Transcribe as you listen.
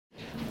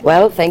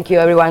Well, thank you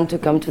everyone to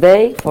come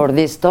today for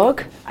this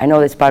talk. I know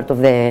it's part of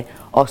the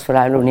Oxford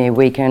Alumni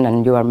Weekend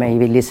and you are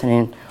maybe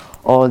listening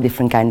all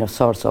different kind of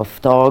sorts of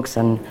talks,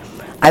 and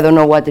I don't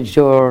know what is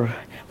your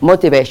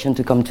motivation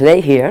to come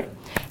today here.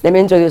 Let me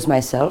introduce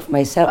myself.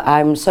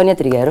 I'm Sonia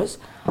Trigueros.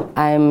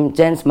 I'm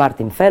James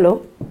Martin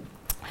Fellow.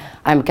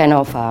 I'm kind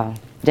of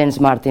James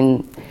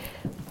Martin,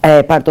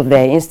 part of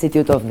the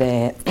Institute of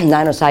the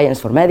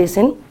Nanoscience for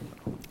Medicine.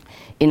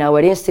 In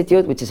our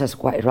institute, which is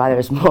quite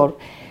rather small,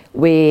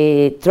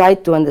 we try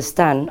to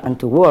understand and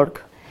to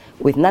work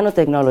with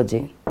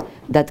nanotechnology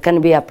that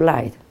can be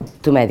applied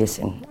to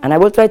medicine. And I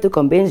will try to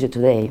convince you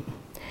today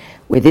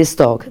with this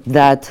talk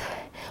that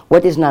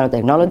what is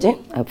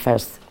nanotechnology.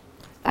 First,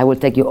 I will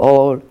take you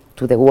all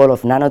to the world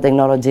of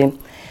nanotechnology.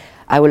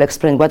 I will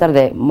explain what are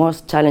the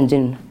most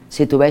challenging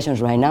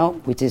situations right now,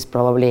 which is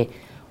probably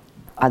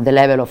at the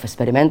level of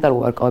experimental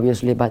work,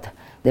 obviously, but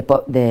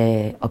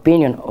the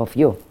opinion of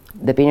you,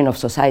 the opinion of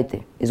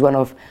society, is one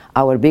of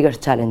our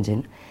biggest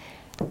challenges.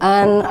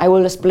 And I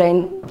will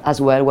explain as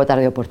well what are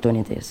the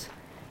opportunities.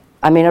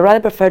 I mean, I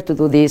rather prefer to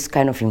do this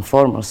kind of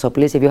informal, so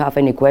please, if you have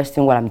any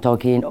question while I'm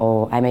talking,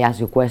 or I may ask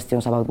you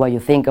questions about what you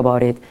think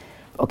about it,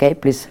 okay,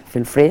 please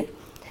feel free.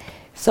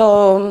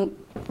 So,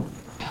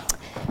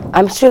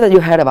 I'm sure that you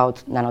heard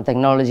about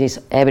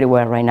nanotechnologies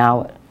everywhere right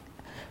now.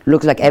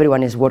 Looks like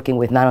everyone is working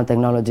with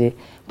nanotechnology,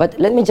 but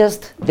let me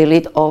just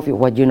delete off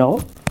what you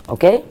know,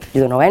 okay?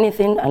 You don't know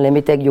anything, and let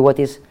me tell you what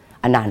is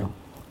a nano.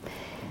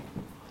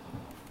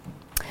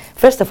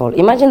 First of all,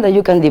 imagine that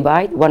you can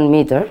divide 1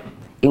 meter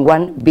in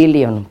 1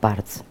 billion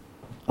parts,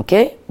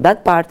 okay?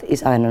 That part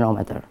is a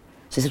nanometer,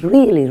 so it's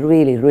really,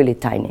 really, really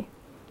tiny,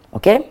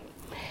 okay?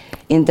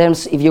 In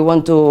terms, if you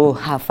want to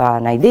have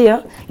an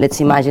idea,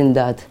 let's imagine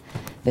that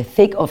the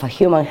thick of a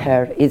human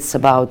hair is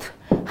about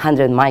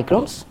 100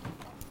 microns,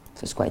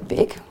 so it's quite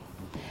big.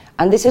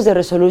 And this is the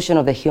resolution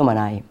of the human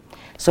eye.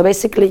 So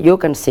basically, you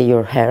can see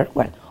your hair.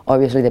 Well,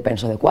 obviously,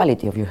 depends on the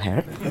quality of your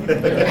hair.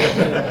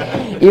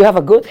 You have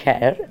a good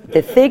hair,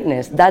 the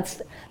thickness,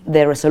 that's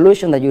the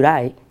resolution that your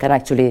eye can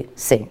actually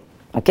see,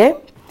 okay?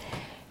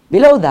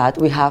 Below that,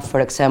 we have,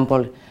 for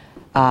example,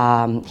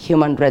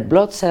 human red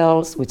blood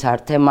cells, which are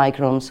 10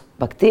 microns,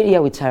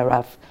 bacteria, which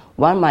are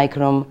 1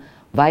 micron,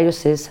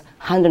 viruses,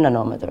 100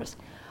 nanometers.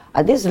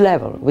 At this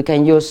level, we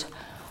can use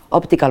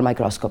optical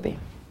microscopy.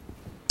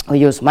 We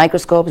use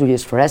microscopes, we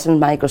use fluorescent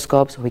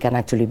microscopes, we can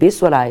actually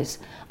visualize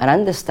and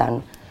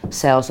understand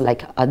cells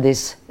like at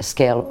this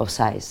scale of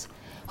size.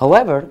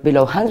 However,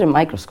 below 100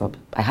 microscope,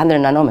 100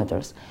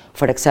 nanometers,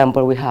 for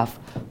example, we have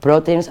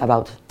proteins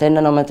about 10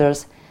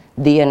 nanometers,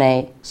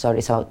 DNA,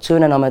 it's about 2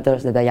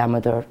 nanometers, the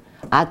diameter,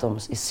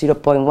 atoms is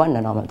 0.1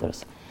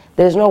 nanometers.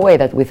 There is no way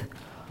that with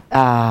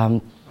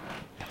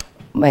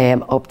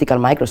optical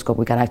microscope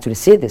we can actually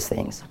see these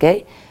things,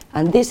 okay?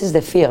 And this is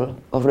the field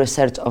of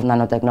research of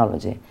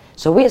nanotechnology.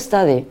 So we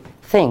study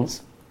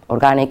things,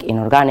 organic,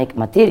 inorganic,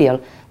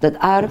 material,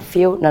 that are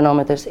few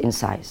nanometers in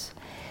size.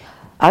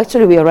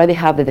 Actually, we already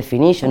have the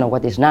definition of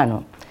what is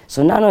nano.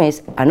 So nano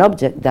is an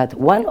object that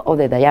one of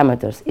the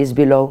diameters is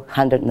below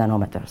 100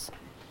 nanometers,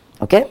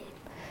 okay?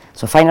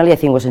 So finally, I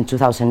think it was in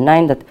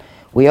 2009 that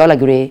we all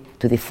agree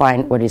to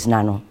define what is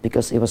nano,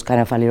 because it was kind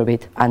of a little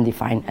bit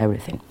undefined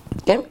everything,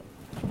 okay?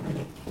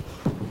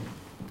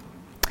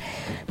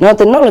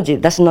 Nanotechnology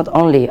does not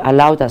only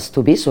allow us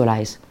to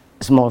visualize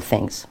small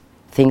things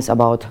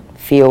about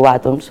few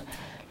atoms.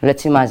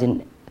 Let's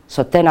imagine,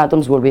 so 10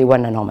 atoms will be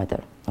 1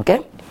 nanometer,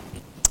 okay?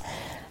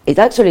 It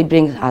actually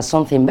brings us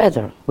something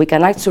better. We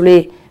can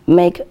actually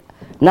make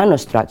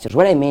nanostructures.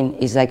 What I mean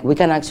is, like, we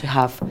can actually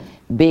have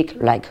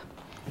big, like,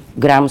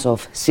 grams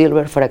of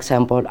silver, for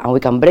example, and we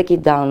can break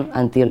it down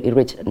until it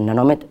reaches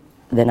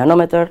the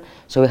nanometer,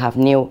 so we have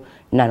new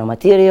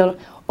nanomaterial,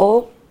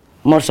 or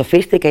more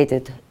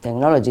sophisticated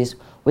technologies,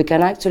 we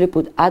can actually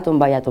put atom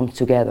by atom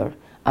together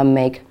and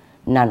make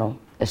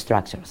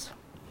nanostructures,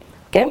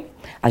 okay?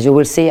 As you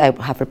will see, I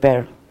have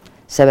prepared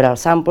several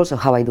samples of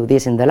how I do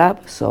this in the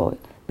lab, so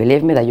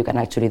believe me that you can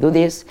actually do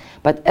this.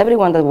 But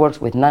everyone that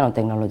works with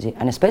nanotechnology,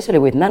 and especially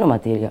with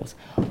nanomaterials,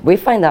 we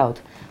find out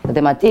that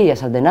the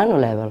materials at the nano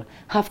level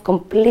have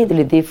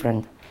completely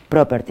different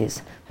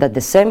properties than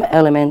the same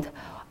element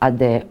at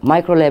the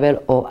micro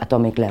level or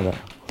atomic level.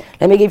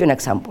 Let me give you an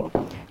example.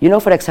 You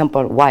know, for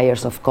example,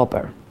 wires of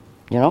copper.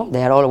 You know,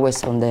 they are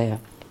always on the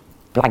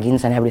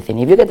plugins and everything.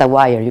 If you get a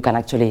wire, you can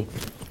actually,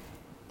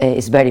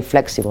 it's very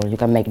flexible. You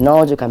can make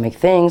nodes, you can make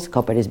things.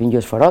 Copper is being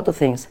used for a lot of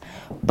things.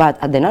 But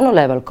at the nano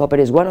level, copper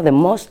is one of the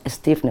most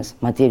stiffness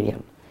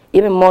material,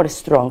 even more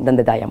strong than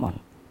the diamond.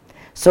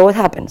 So what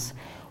happens?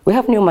 We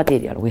have new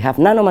material, we have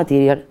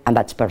nanomaterial, and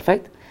that's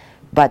perfect.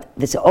 But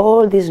there's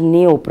all these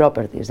new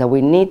properties that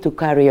we need to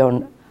carry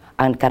on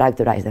and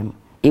characterize them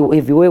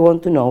if we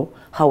want to know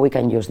how we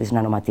can use this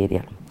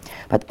nanomaterial.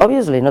 But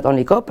obviously, not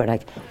only copper,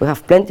 like, we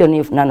have plenty of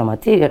new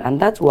nanomaterial, and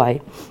that's why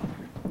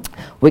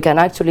we can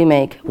actually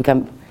make,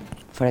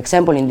 for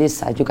example, in this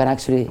side, you can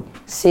actually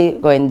see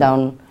going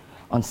down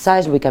on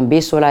size, we can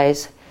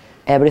visualize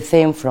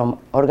everything from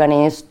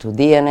organisms to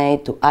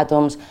DNA to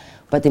atoms.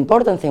 But the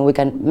important thing, we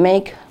can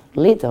make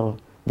little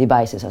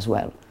devices as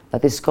well.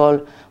 That is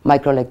called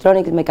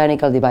microelectronic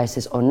mechanical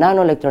devices or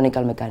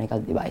nanoelectronic mechanical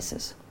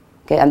devices.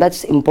 Okay, and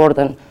that's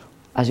important,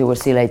 as you will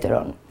see later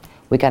on.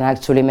 We can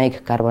actually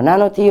make carbon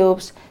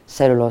nanotubes,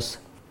 cellulose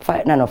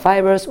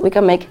nanofibers. We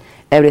can make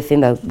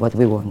everything that what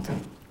we want.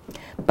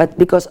 But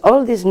because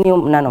all these new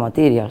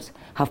nanomaterials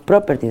have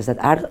properties that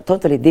are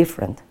totally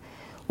different,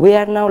 we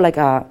are now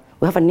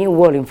we have a new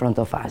world in front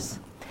of us.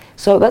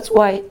 So that's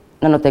why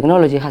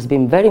nanotechnology has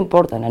been very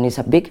important and is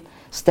a big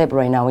step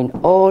right now in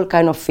all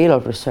kind of field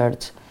of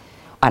research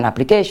and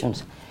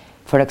applications.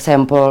 For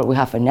example, we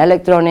have in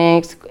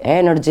electronics,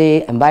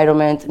 energy,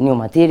 environment, new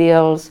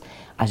materials,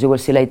 as you will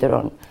see later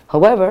on.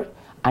 However,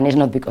 and it's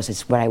not because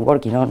it's what I'm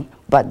working on,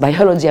 but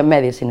biology and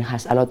medicine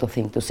has a lot of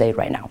things to say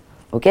right now,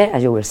 okay,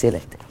 as you will see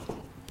later.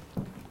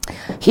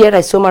 Here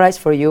I summarize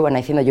for you, and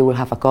I think that you will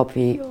have a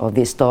copy of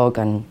this talk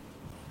and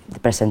the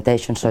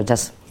presentation, so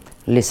just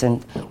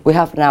listen. We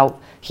have now,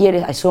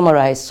 here I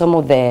summarize some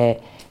of the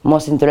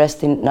most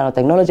interesting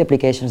nanotechnology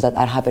applications that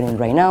are happening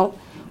right now.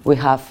 We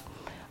have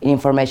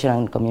information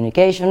and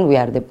communication. We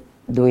are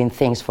doing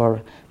things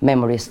for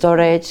memory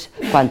storage,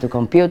 quantum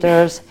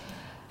computers.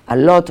 A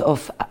lot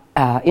of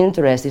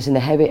interest is in the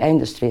heavy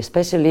industry,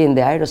 especially in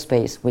the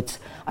aerospace, with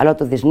a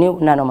lot of these new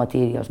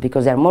nanomaterials,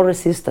 because they are more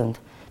resistant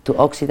to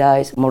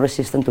oxidize, more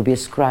resistant to be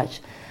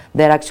scratched.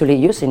 They're actually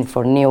using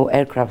for new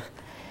aircraft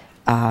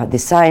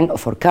design or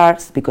for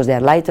cars because they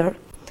are lighter,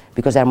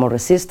 because they are more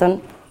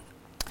resistant.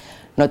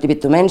 Not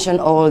to mention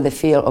all the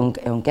field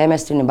on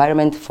chemistry and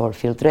environment for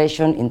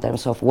filtration in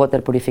terms of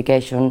water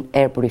purification,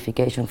 air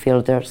purification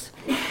filters.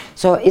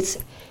 So it's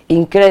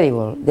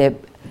incredible the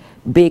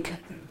big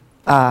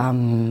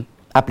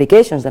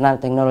applications that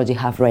nanotechnology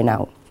have right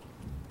now.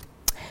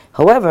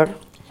 However,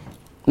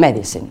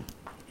 medicine.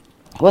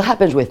 What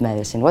happens with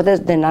medicine? What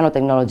is the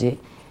nanotechnology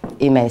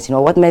in medicine,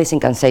 or what medicine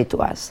can say to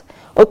us?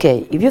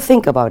 Okay, if you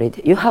think about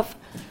it, you have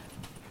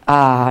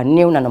a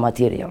new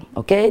nanomaterial,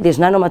 okay? This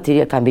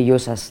nanomaterial can be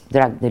used as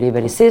drug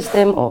delivery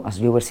system, or as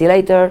you will see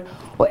later,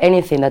 or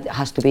anything that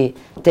has to be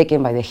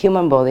taken by the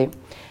human body.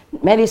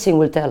 Medicine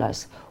will tell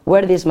us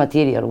where this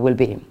material will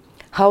be,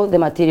 how the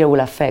material will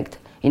affect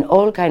in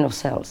all kinds of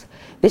cells.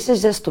 This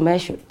is just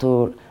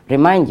to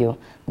remind you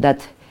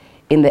that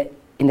in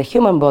the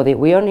human body,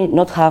 we only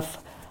not have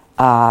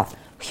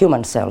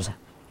human cells.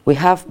 We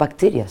have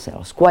bacteria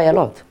cells, quite a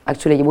lot.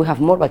 Actually, we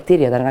have more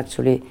bacteria than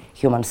actually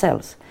human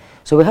cells.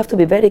 So we have to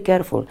be very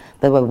careful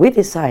that what we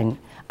design,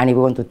 and if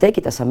we want to take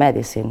it as a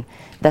medicine,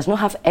 does not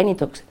have any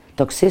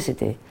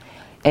toxicity,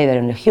 either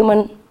in the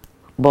human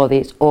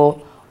bodies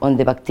or on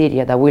the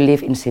bacteria that will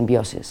live in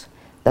symbiosis.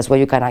 That's why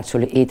you can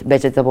actually eat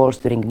vegetables,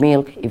 drink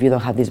milk. If you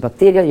don't have this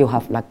bacteria, you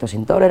have lactose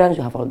intolerance,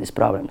 you have all these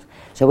problems.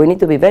 So we need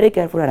to be very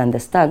careful and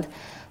understand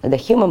that the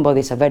human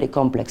body is a very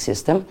complex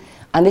system,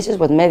 and this is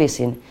what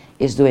medicine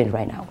is doing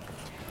right now.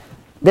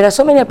 There are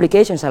so many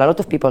applications, and a lot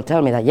of people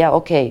tell me that, yeah,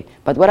 okay,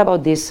 but what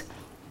about these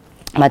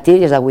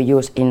materials that we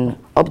use in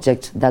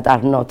objects that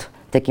are not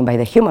taken by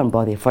the human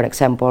body? For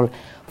example,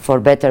 for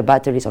better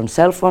batteries on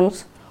cell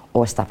phones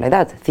or stuff like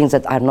that, things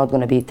that are not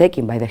going to be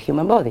taken by the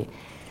human body.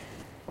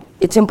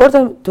 It's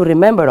important to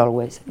remember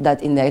always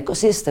that in the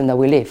ecosystem that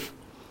we live,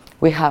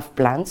 we have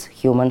plants,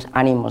 humans,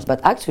 animals,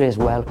 but actually as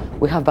well,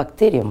 we have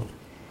bacterium.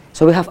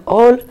 So we have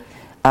all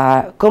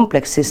a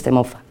complex system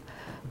of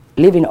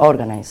living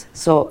organisms.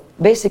 So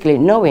basically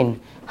knowing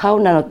how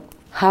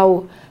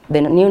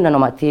the new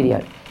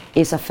nanomaterial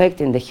is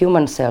affecting the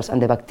human cells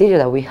and the bacteria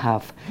that we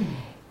have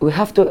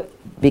to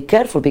be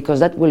careful, because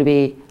that will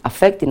be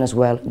affecting as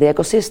well the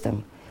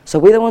ecosystem. So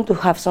we don't want to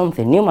have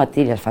something, new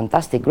material,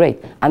 fantastic,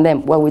 great, and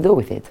then what we do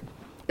with it.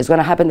 It's going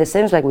to happen the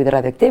same like with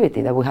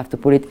radioactivity, that we have to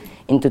put it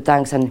into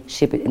tanks and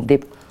ship it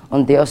deep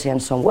on the ocean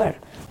somewhere.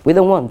 We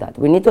don't want that.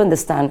 We need to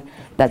understand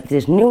that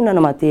this new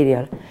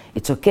nanomaterial,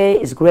 it's okay,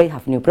 it's great,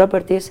 have new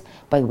properties,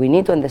 but we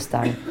need to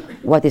understand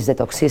what is the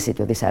toxicity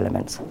of these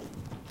elements.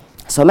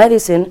 So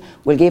medicine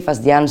will give us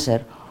the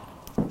answer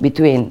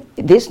between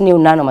this new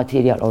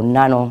nanomaterial or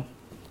nano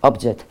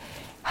object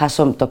has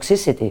some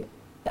toxicity,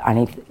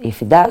 and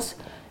if it does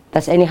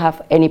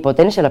have any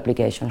potential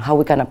application, how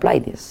we can apply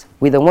this.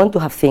 We don't want to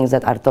have things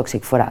that are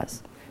toxic for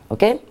us,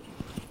 okay?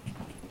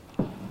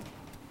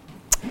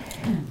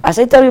 As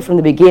I told you from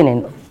the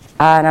beginning,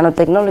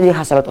 nanotechnology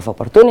has a lot of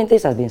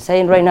opportunities, as I've been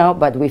saying right now,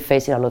 but we're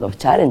facing a lot of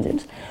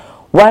challenges.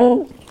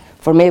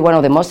 For me, one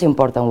of the most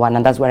important ones,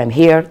 and that's why I'm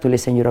here, to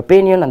listen to your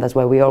opinion, and that's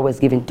why we're always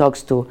giving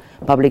talks to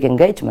public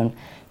engagement,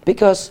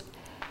 because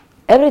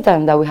every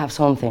time that we have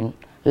something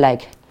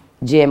like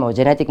GMO,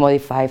 genetic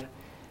modified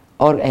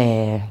or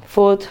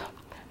food,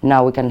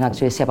 now we can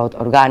actually say about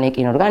organic,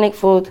 inorganic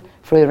food,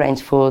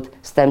 free-range food,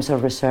 stem cell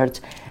research.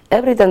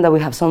 Every time that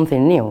we have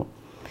something new,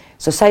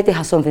 society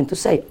has something to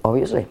say,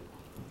 obviously.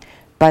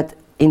 But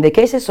in the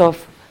cases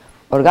of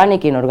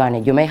organic,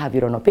 inorganic, you may have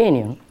your own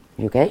opinion,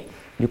 okay?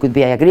 You could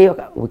be agree,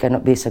 we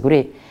cannot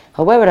disagree.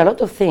 However, a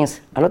lot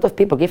of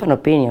people give an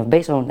opinion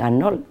based on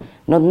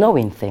not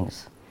knowing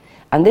things.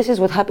 And this is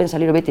what happens a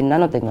little bit in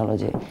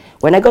nanotechnology.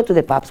 When I go to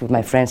the pubs with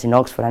my friends in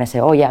Oxford and I say,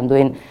 oh yeah, I'm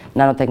doing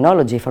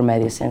nanotechnology for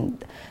medicine,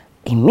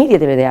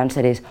 immediately the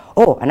answer is,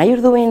 oh, and are you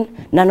doing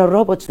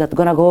nanorobots that are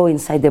going to go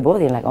inside the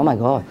body? And like, oh my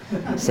God,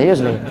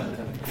 seriously.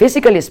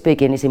 Physically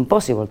speaking, it's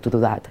impossible to do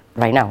that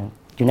right now.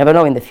 You never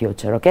know in the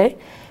future, okay?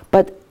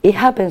 But it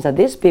happens that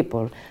these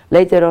people,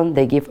 later on,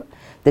 they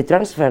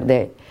transfer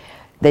the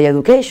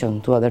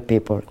education to other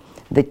people.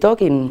 They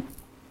talk in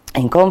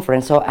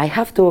conference, so I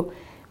have to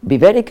be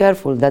very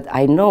careful that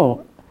I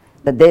know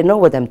that they know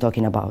what I'm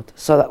talking about.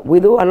 So we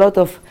do a lot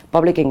of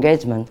public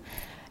engagement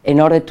in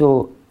order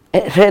to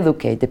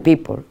educate the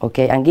people,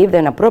 okay, and give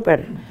them a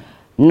proper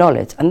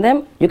knowledge. And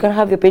then you can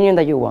have the opinion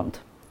that you want,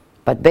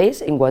 but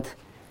based in what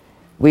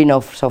we know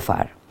so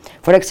far.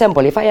 For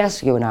example, if I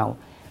ask you now,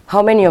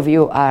 how many of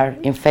you are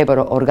in favor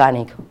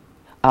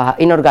of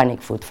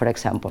inorganic food, for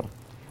example?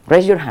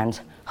 Raise your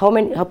hands.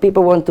 How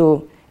people want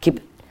to keep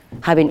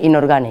having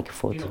inorganic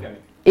food?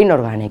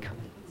 Inorganic.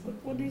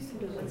 What is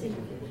it?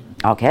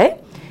 Okay.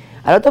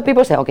 A lot of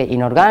people say, okay,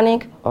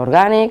 inorganic,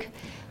 organic,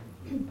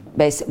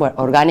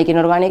 organic,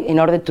 inorganic, in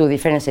order to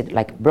differentiate,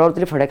 like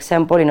broadly, for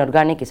example,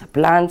 inorganic is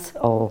plants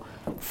or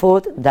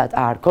food that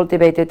are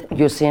cultivated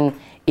using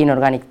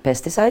inorganic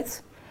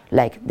pesticides,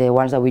 like the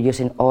ones that we use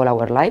in all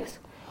our lives.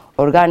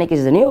 Organic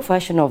is the new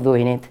fashion of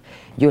doing it,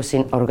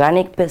 using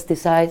organic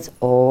pesticides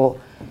or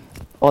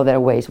other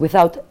ways,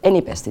 without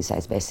any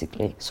pesticides,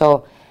 basically.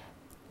 So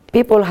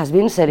people has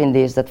been saying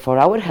this, that for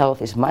our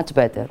health is much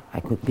better. I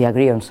could be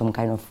agree on some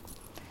kind of,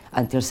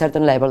 until a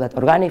certain level, that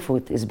organic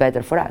food is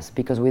better for us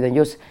because we don't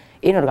use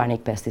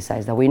inorganic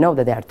pesticides that we know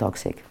that they are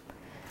toxic.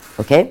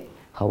 Okay?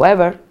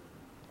 However,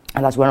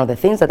 and that's one of the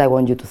things that I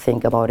want you to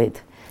think about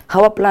it,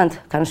 how a plant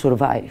can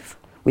survive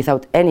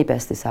without any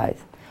pesticide,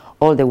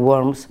 all the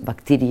worms,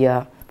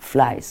 bacteria,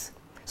 flies.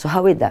 So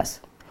how it does?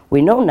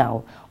 We know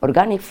now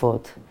organic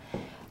food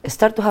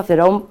start to have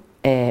their own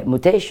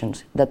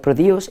mutations that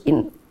produce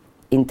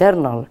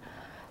internal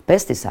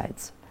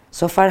pesticides.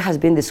 So far has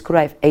been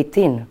described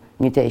 18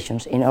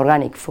 mutations in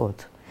organic food.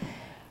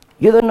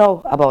 You don't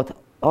know about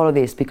all of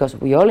this because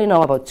we only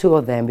know about 2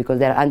 of them because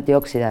they're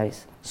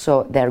antioxidants,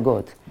 so they're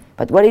good.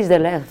 But what is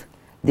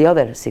the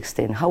other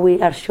 16? How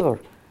we are sure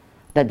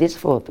that this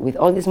food, with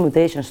all these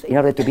mutations in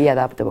order to be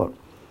adaptable,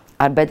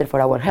 are better for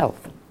our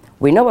health?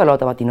 We know a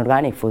lot about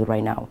inorganic food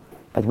right now,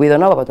 but we don't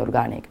know about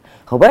organic.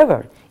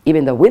 However,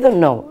 even though we don't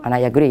know, and I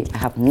agree, I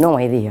have no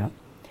idea,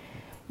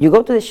 you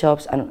go to the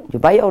shops and you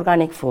buy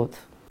organic food,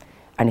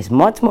 and it's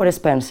much more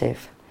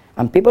expensive,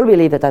 and people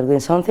believe that they're doing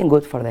something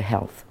good for their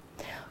health.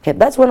 Okay,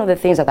 that's one of the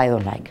things that I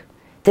don't like,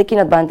 taking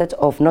advantage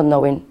of not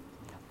knowing,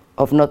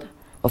 of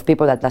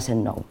people that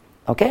doesn't know.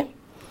 Okay,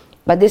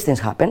 but these things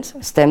happen.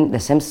 The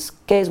same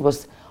case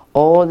was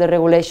all the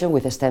regulation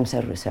with stem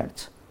cell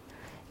research.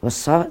 It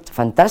was a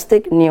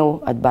fantastic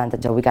new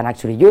advantage that we can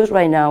actually use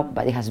right now,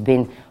 but it has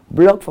been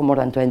blocked for more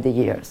than 20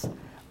 years.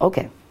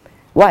 Okay,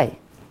 why?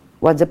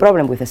 What's the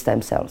problem with the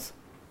stem cells?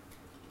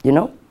 You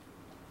know?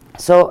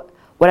 So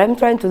what I'm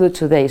trying to do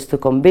today is to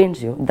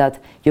convince you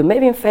that you may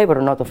be in favor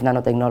or not of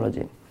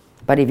nanotechnology,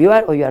 but if you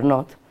are or you are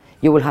not,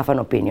 you will have an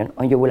opinion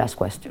and you will ask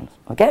questions,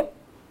 okay?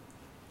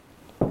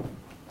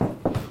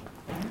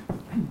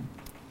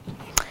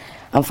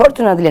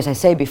 Unfortunately, as I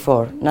said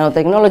before,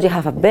 nanotechnology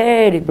has a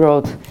very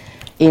broad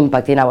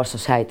impact in our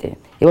society.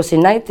 It was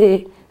in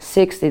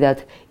 1960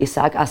 that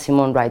Isaac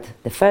Asimov wrote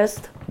the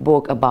first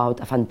book about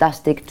a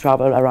fantastic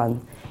travel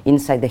around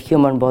inside the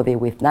human body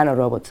with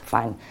nanorobots.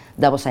 Fine,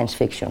 that was science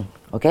fiction,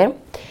 okay?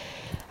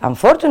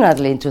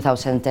 Unfortunately, in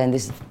 2010,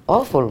 this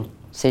awful,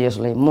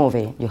 seriously,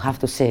 movie, you have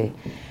to see,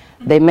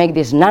 they make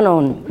these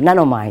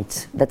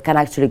nanomites that can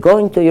actually go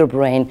into your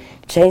brain,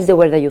 change the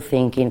way that you're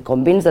thinking,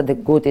 convince that the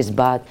good is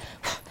bad.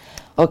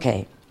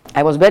 Okay,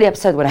 I was very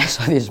upset when I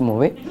saw this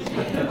movie.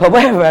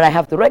 However, I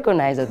have to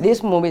recognize that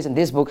these movies and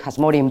this book has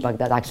more impact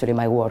than actually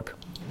my work,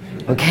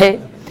 okay?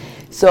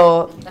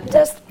 So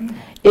just,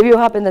 if you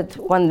happen that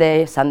one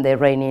day, Sunday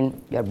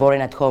raining, you're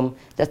boring at home,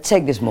 just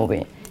check this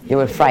movie. You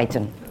will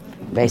frighten,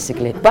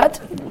 basically. But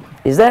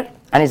it's there,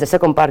 and it's the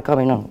second part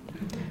coming on.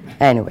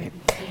 Anyway,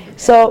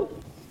 so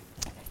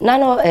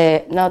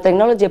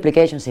nanotechnology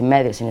applications in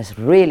medicine is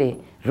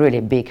really,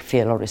 really big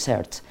field of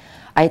research.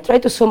 I try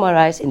to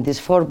summarize in these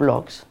 4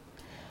 blocks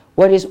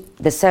what is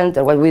the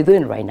center, what we're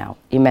doing right now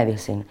in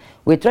medicine.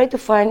 We try to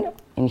find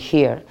in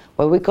here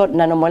what we call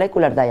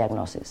nanomolecular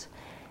diagnosis.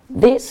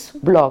 This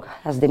block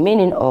has the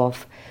meaning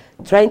of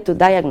trying to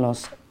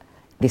diagnose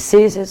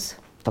diseases,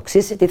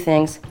 toxicity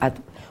things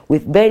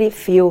with very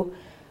few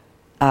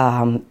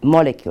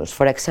molecules.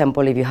 For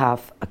example, if you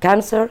have a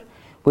cancer,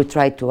 we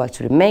try to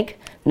actually make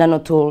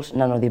nanotools,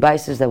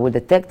 nanodevices that will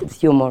detect the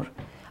tumor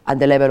at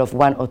the level of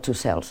 1 or 2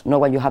 cells, not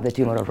when you have the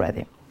tumor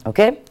already,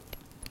 okay?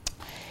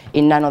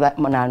 In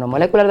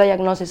nanomolecular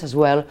diagnosis as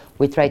well,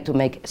 we try to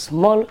make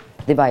small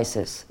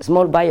devices,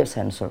 small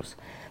biosensors,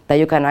 that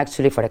you can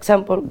actually, for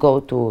example, go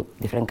to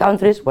different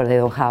countries where they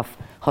don't have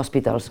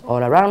hospitals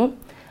all around,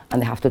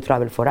 and they have to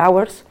travel for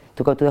hours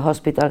to go to the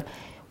hospital.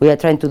 We are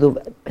trying to do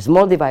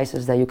small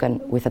devices that you can,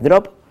 with a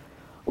drop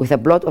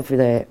of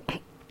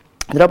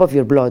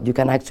your blood, you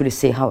can actually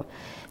see how it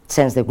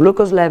sends the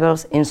glucose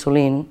levels,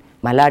 insulin,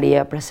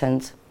 malaria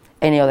presence,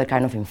 any other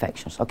kind of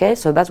infections, okay?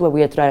 So that's what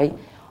we are trying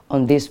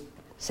on this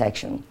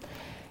section.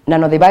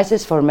 Nano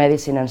devices for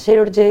medicine and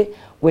surgery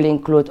will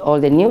include all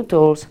the new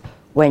tools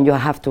when you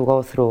have to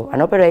go through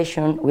an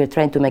operation. We're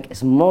trying to make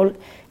small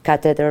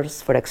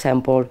catheters, for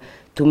example,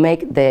 to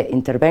make the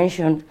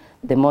intervention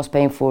the most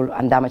painful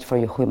and damage for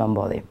your human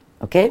body,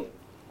 okay?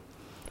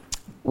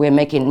 We're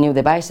making new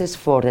devices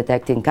for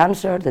detecting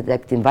cancer,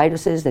 detecting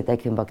viruses,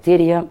 detecting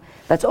bacteria.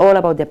 That's all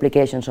about the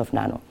applications of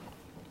nano.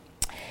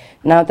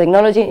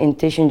 Nanotechnology in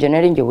tissue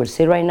engineering, you will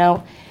see right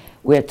now,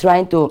 we're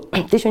trying to,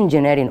 tissue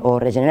engineering or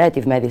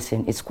regenerative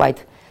medicine is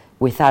quite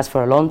with us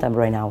for a long time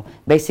right now.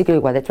 Basically,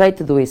 what they try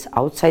to do is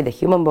outside the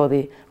human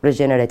body,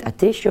 regenerate a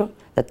tissue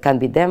that can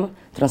be then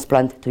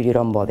transplanted to your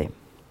own body,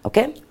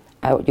 okay?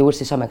 You will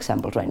see some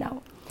examples right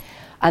now.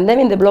 And then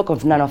in the block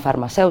of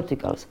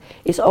nanopharmaceuticals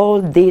is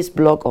all this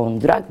block on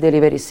drug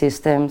delivery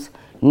systems,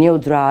 new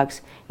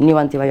drugs, new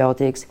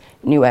antibiotics,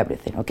 new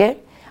everything, okay?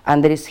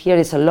 And here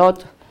is a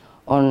lot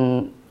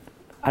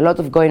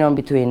of going on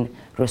between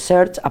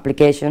research,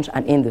 applications,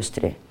 and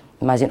industry.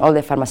 Imagine all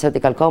the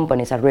pharmaceutical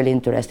companies are really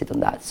interested in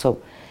that.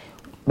 So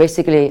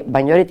basically,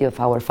 majority of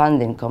our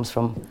funding comes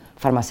from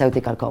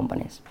pharmaceutical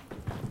companies.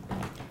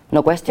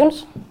 No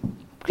questions?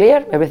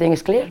 Clear? Everything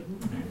is clear?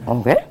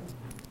 Okay,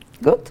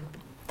 good.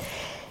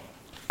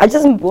 I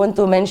just want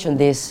to mention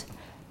this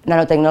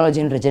nanotechnology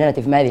in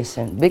regenerative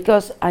medicine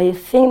because I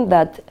think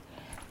that,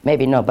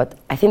 maybe not, but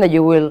I think that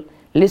you will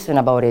listen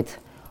about it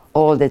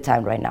all the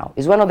time right now.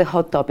 It's one of the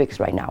hot topics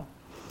right now.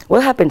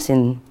 What happens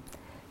in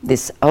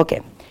this?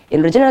 Okay,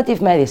 in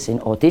regenerative medicine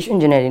or tissue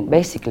engineering,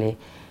 basically,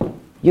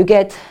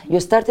 you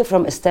started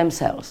from stem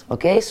cells,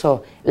 okay?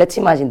 So let's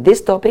imagine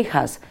this topic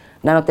has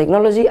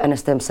nanotechnology and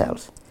stem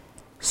cells.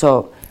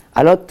 So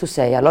a lot to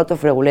say, a lot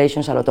of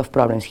regulations, a lot of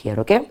problems here,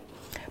 okay?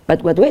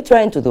 But what we're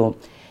trying to do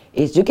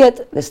is you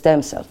get the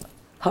stem cell.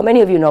 How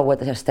many of you know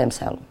what is a stem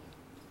cell?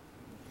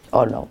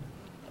 Or no?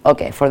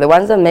 Okay, for the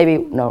ones that maybe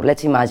no,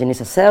 let's imagine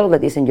it's a cell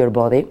that is in your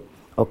body,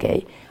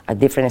 okay, at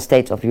different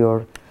stages of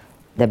your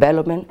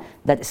development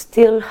that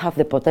still have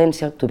the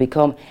potential to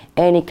become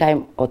any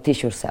kind of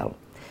tissue cell.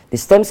 The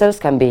stem cells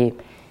can be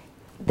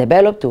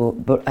developed to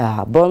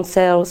bone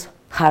cells,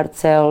 heart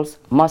cells,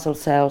 muscle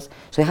cells,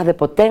 so you have the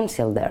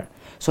potential there.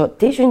 So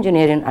tissue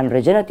engineering and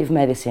regenerative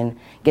medicine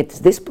gets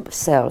these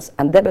cells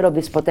and develop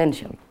this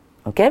potential,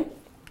 okay?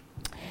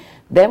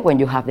 Then when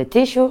you have the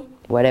tissue,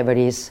 whatever it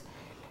is,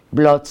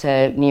 blood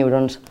cell,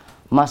 neurons,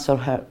 muscle,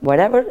 hair,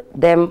 whatever,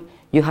 then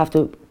you have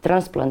to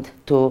transplant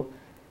to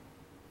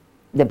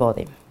the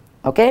body,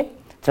 okay?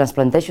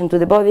 Transplantation to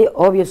the body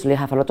obviously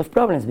have a lot of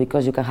problems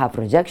because you can have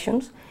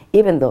rejections,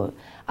 even though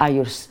are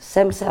your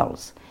stem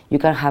cells, you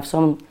can have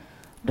some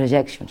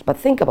rejections. But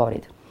think about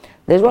it.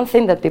 There's one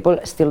thing that people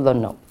still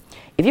don't know.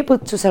 If you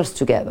put two cells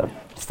together,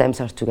 stem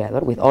cells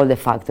together, with all the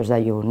factors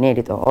that you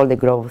need or all the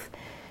growth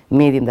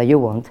medium that you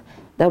want,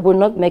 that will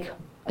not make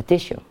a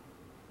tissue,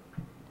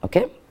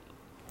 okay?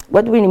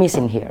 What are we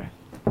missing here?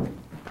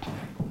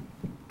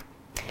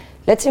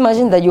 Let's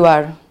imagine that you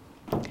are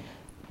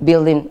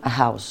building a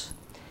house.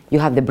 You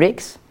have the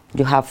bricks,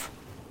 you have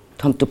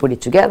to put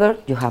it together,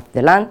 you have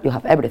the land, you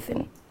have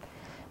everything.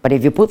 But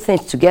if you put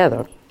things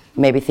together,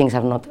 maybe things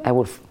are not,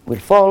 will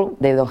fall,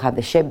 they don't have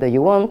the shape that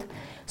you want.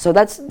 So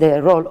that's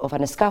the role of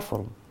a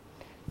scaffold,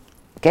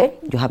 okay?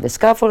 You have the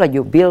scaffold that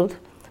you build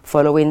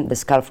following the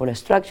scaffold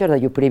structure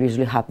that you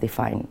previously have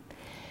defined.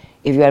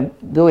 If you are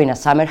doing a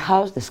summer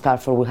house, the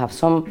scaffold will have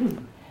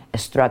some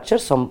structure,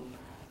 some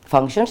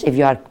functions. If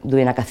you are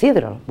doing a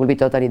cathedral, it will be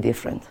totally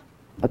different,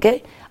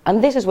 okay?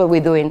 And this is what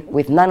we're doing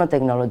with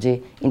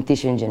nanotechnology in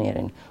tissue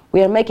engineering.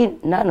 We are making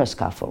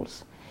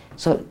nanoscaffolds.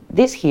 So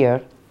this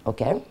here,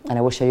 okay, and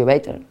I will show you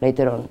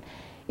later on,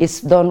 is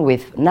done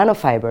with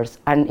nanofibers,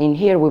 and in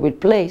here we will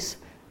place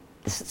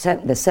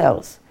the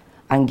cells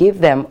and give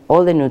them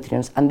all the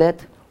nutrients, and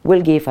that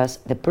will give us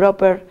the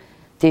proper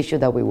tissue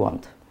that we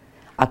want.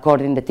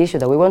 According to the tissue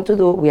that we want to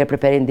do, we are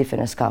preparing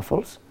different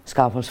scaffolds.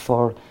 Scaffolds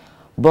for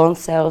bone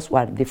cells,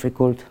 what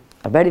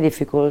are very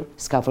difficult,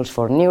 scaffolds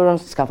for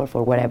neurons, scaffolds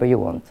for whatever you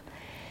want.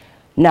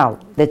 Now,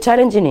 the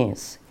challenging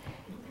is,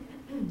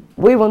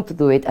 we want to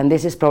do it, and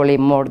this is probably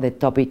more the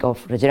topic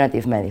of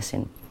regenerative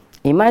medicine.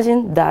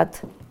 Imagine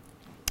that,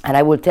 and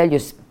I will tell you,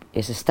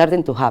 it's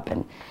starting to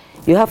happen.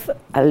 You have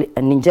an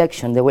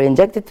injection, they will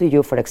inject it to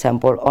you, for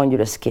example, on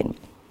your skin.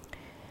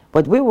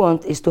 What we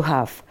want is to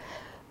have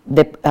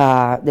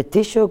the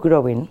tissue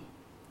growing,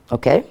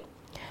 okay,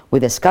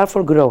 with the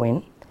scaffold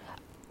growing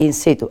in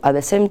situ at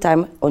the same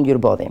time on your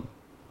body.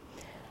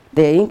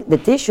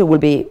 The tissue will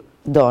be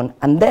done,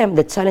 and then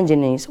the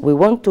challenging is we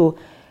want to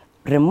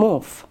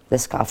remove the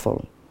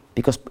scaffold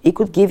because it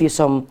could give you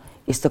some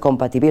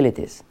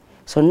histocompatibilities.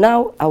 So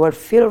now our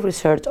field of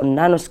research on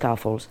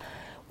nanoscaffolds,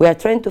 we are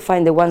trying to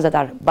find the ones that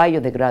are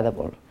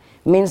biodegradable.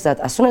 Means that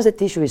as soon as the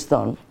tissue is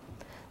done,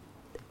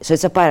 so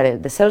it's a parallel,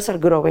 the cells are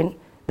growing,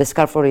 the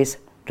scaffold is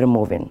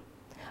removing.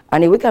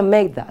 And if we can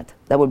make that,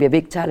 that will be a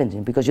big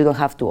challenge because you don't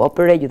have to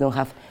operate, you don't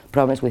have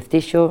problems with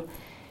tissue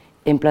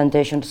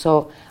implantation.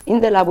 So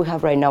in the lab we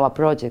have right now a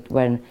project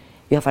when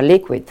you have a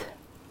liquid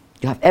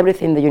You have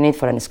everything that you need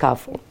for a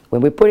scaffold.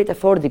 When we put it at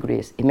 4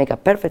 degrees, it makes a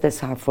perfect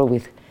scaffold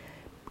with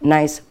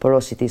nice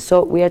porosity.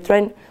 So we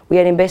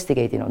are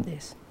investigating on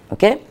this.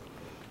 Okay?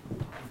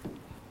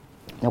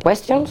 No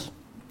questions?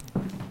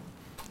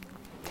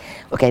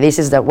 Okay, this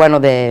is one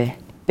of the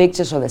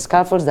pictures of the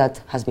scaffolds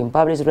that has been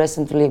published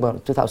recently, well,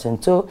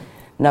 2002.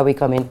 Now we're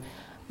coming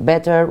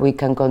better. We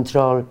can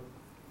control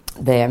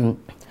the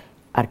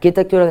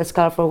architecture of the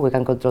scaffold. We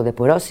can control the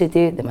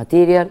porosity, the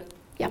material.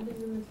 Yeah. What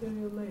is the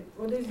material made?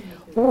 What is the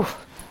material?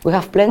 Oof, we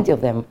have plenty of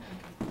them.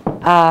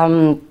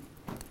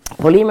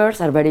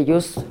 Polymers are very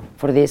used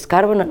for this.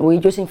 We're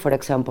using, for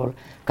example,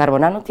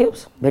 carbon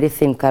nanotubes, very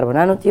thin carbon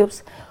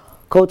nanotubes,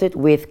 coated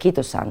with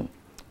chitosan.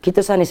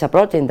 Chitosan is a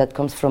protein that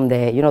comes from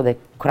the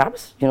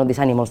crabs, these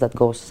animals that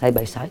go side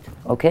by side,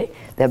 okay?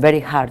 They're very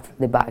hard,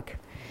 the back.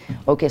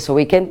 Okay, so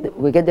we get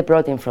the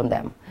protein from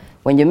them.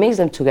 When you mix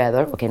them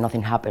together, okay,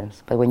 nothing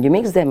happens. But when you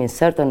mix them in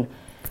certain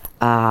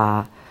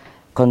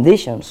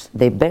conditions,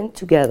 they bend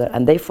together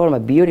and they form a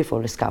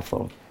beautiful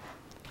scaffold.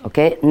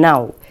 Okay,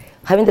 now,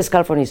 having the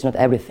scaffold is not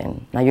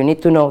everything. Now you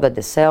need to know that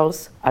the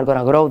cells are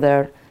gonna grow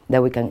there,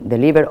 that we can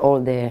deliver all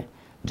the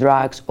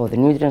drugs or the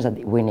nutrients that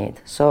we need.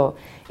 So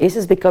this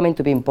is becoming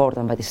to be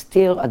important, but it's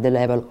still at the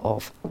level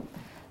of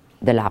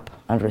the lab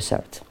and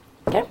research.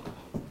 Okay?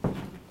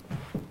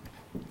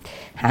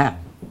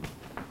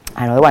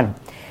 Another one.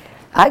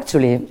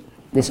 Actually,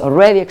 this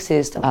already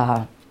exists,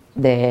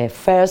 the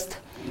first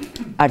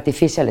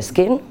artificial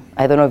skin.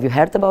 I don't know if you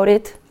heard about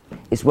it.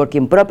 It's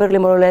working properly,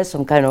 more or less,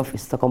 some kind of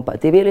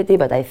histocompatibility,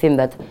 but I think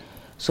that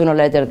sooner or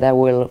later they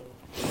will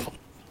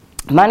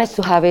manage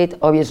to have it.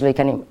 Obviously,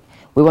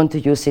 we want to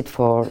use it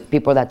for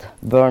people that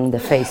burn the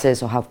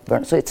faces or have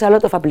burned. So it's a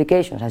lot of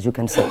applications, as you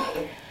can see.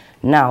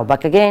 Now,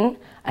 back again,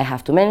 I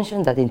have to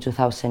mention that in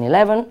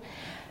 2011,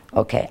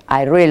 okay,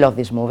 I really love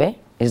this movie.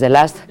 It's the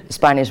last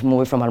Spanish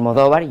movie from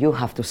Almodóvar. You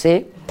have to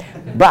see.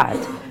 But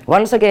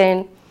once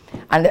again,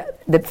 and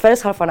the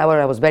first half an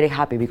hour I was very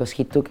happy because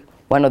he took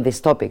one of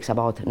these topics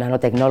about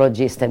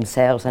nanotechnology, stem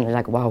cells, and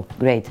like, wow,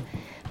 great.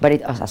 But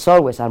it, as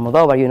always,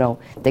 Almodóvar,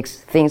 takes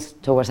things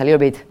towards a little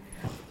bit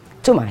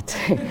too much.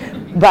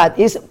 But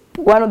it's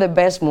one of the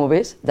best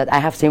movies that I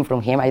have seen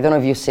from him. I don't know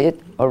if you see it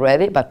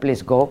already, but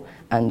please go.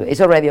 And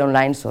it's already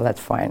online, so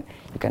that's fine.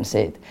 You can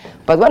see it.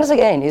 But once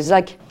again, it's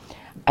like,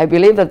 I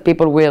believe that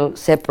people will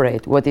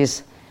separate what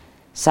is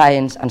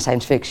science and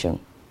science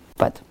fiction.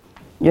 But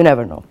you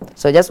never know.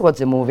 So just watch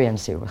the movie and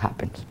see what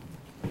happens.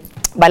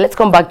 But let's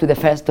come back to the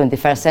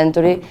 21st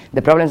century,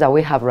 the problems that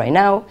we have right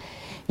now.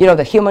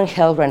 The human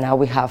health right now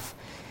we have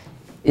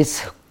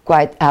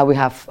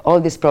all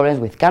these problems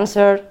with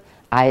cancer,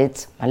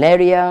 AIDS,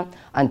 malaria,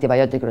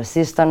 antibiotic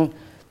resistance,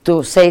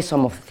 to say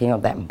some of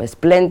them. There's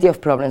plenty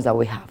of problems that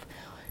we have.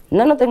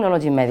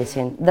 Nanotechnology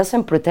medicine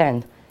doesn't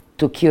pretend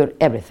to cure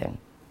everything,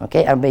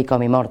 okay, and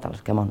become immortal,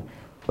 come on.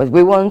 What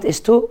we want is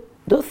to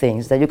do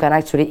things that you can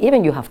actually,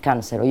 even you have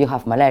cancer or you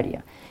have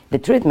malaria, the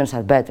treatments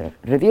are better,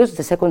 reduce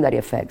the secondary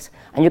effects,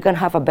 and you can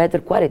have a better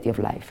quality of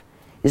life.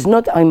 It's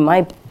not on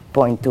my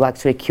point to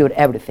actually cure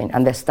everything,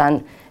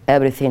 understand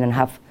everything and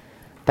have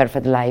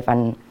perfect life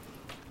and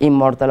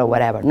immortal or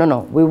whatever. No,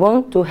 we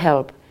want to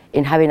help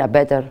in having a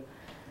better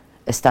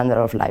standard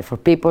of life for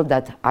people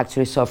that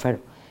actually suffer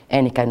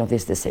any kind of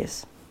this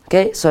disease.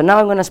 Okay, so now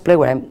I'm going to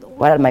explain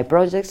what are my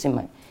projects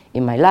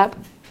in my lab.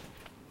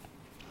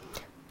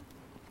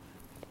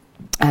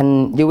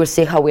 And you will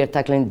see how we are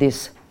tackling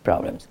these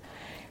problems.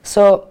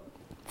 So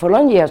for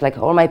long years, like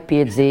all my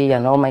PhD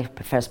and all my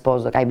first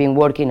postdoc, I've been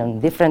working on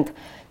different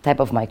type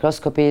of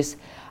microscopies,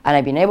 and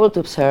I've been able to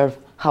observe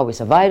how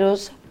is a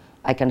virus.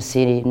 I can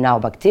see now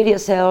bacteria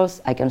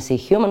cells, I can see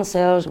human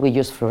cells, we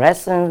use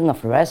fluorescence, no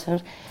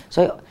fluorescence.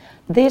 So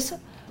this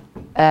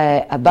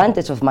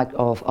advantage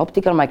of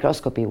optical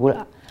microscopy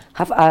will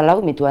have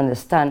allowed me to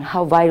understand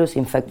how viruses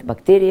infect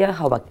bacteria,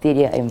 how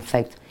bacteria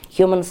infect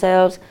human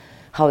cells,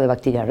 how the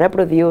bacteria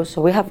reproduce.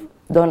 So we have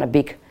done a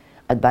big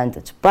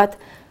advantage. But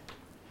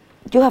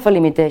you have a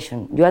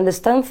limitation. You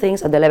understand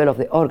things at the level of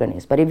the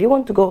organism. But if you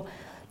want to go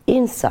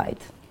inside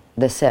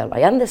the cell,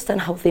 I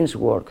understand how things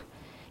work.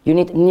 You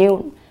need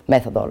new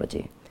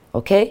methodology,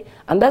 okay?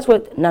 And that's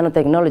what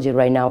nanotechnology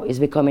right now is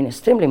becoming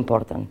extremely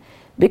important,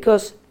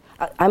 because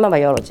I'm a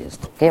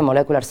biologist, okay, a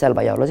molecular cell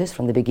biologist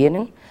from the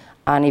beginning,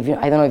 and I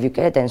don't know if you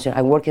pay attention,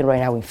 I'm working right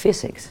now in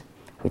physics,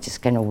 which is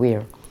kind of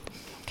weird,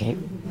 okay?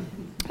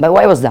 But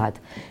why was that?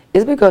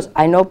 It's because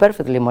I know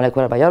perfectly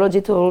molecular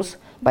biology tools,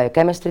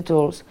 biochemistry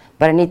tools,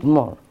 but I need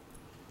more.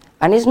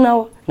 And it's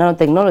now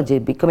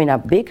nanotechnology becoming a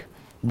big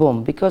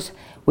boom, because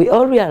we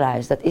all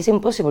realize that it's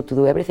impossible to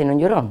do everything on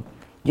your own.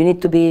 You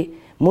need to be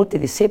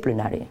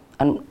multidisciplinary,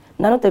 and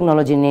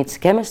nanotechnology needs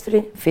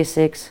chemistry,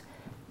 physics,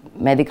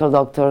 medical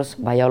doctors,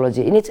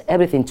 biology. It needs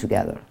everything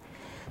together.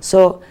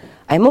 So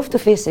I moved to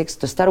physics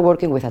to start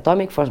working with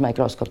atomic force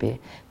microscopy,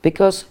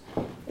 because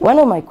one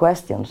of my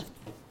questions,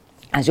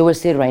 as you will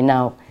see right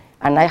now,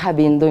 and I have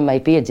been doing my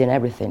PhD and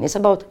everything, is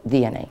about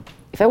DNA.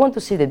 If I want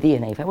to see the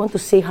DNA, if I want to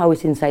see how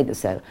it's inside the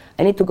cell,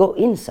 I need to go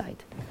inside,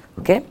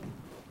 okay?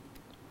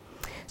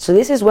 So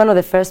this is one of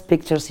the first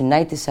pictures in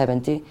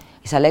 1970.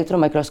 It's an electron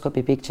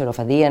microscopy picture of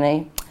a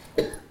DNA.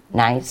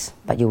 Nice,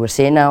 but you will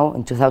see now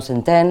in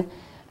 2010,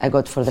 I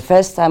got for the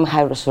first time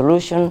high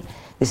resolution.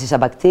 This is a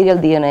bacterial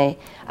DNA,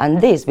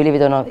 and this, believe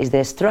it or not, is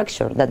the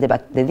structure that the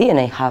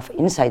DNA have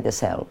inside the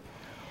cell.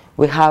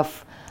 We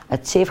have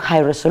achieved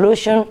high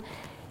resolution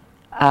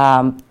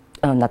on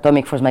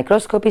atomic force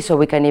microscopy, so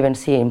we can even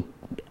see in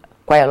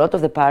quite a lot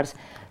of the parts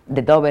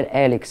the double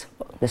helix,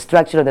 the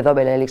structure of the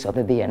double helix of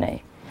the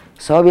DNA.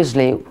 So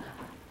obviously,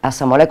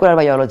 as a molecular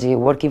biology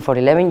working for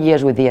 11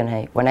 years with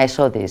DNA, when I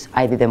saw this,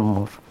 I didn't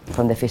move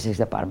from the physics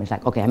department. It's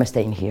like, okay, I'm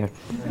staying here.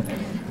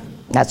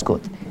 That's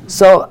good.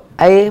 So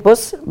I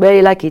was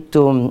very lucky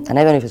to, and I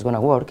don't know if it's going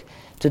to work,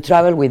 to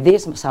travel with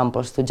these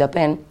samples to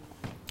Japan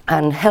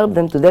and help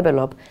them to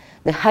develop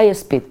the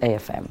highest speed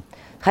AFM.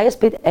 Highest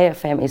speed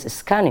AFM is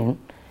scanning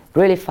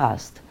really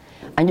fast,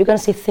 and you can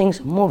see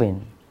things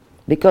moving,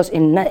 because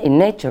in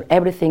nature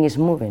everything is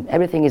moving,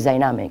 everything is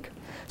dynamic.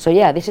 So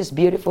yeah, this is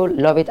beautiful,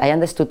 love it. I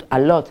understood a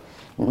lot,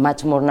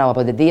 much more now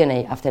about the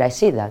DNA after I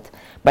see that,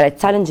 but I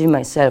challenged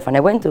myself, and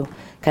I went to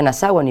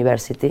Kanazawa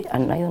University,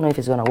 and I don't know if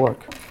it's going to work,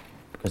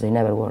 because they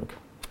never work.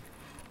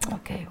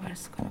 Okay,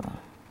 where's it going to go?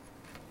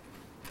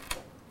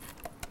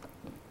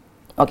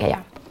 Okay,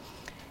 yeah.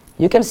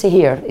 You can see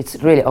here, it's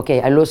really,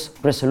 okay, I lose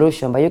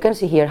resolution, but you can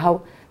see here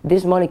how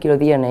this molecule of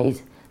DNA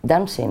is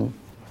dancing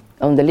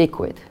on the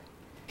liquid.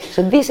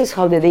 So this is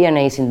how the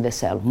DNA is in the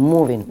cell,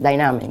 moving,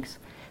 dynamics.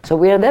 So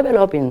we are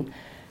developing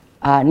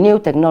new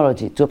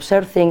technology to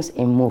observe things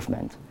in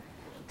movement.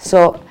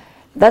 So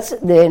that's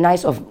the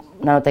nice of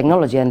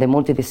nanotechnology and the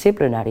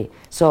multidisciplinary.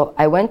 So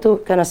I went to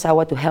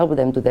Kanazawa to help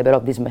them to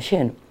develop this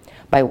machine.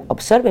 By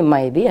observing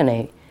my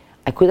DNA,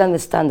 I could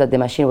understand that the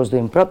machine was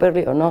doing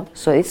properly or not.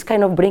 So it's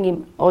kind of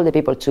bringing all the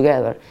people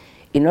together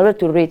in order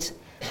to reach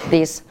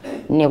this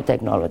new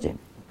technology.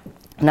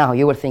 Now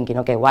you were thinking,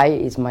 okay, why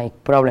is my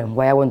problem?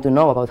 Why I want to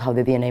know about how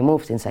the DNA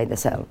moves inside the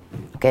cell?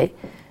 Okay,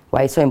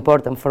 why it's so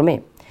important for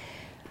me?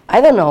 I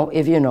don't know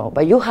if you know,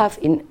 but you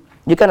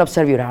can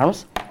observe your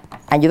arms,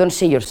 and you don't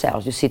see your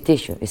cells. You see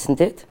tissue,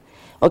 isn't it?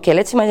 Okay,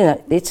 let's imagine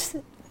that each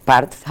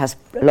part has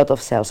a lot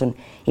of cells, and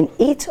in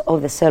each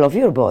of the cells of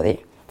your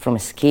body, from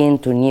skin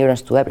to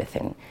neurons to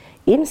everything,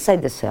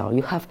 inside the cell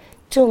you have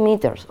 2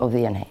 meters of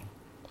DNA.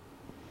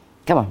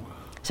 Come on,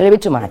 it's a little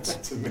bit too much.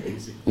 That's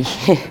amazing.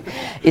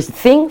 It's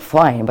thin,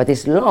 fine, but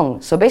it's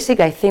long. So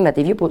basically I think that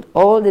if you put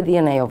all the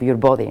DNA of your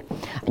body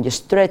and you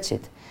stretch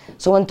it,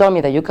 someone told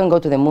me that you can go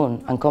to the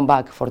moon and come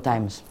back 4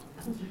 times.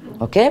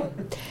 Okay?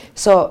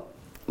 So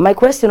my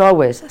question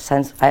always,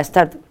 since I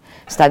started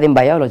studying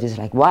biology, is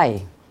like,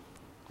 why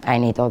I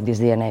need all this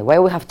DNA? Why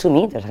we have 2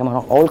 meters? Come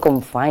on, all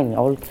confined,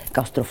 all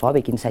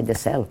claustrophobic inside the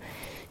cell.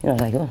 You know,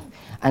 like, oh.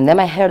 And then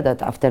I heard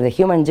that after the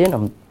human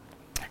genome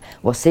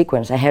was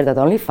sequenced, I heard that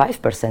only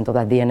 5% of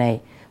that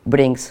DNA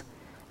brings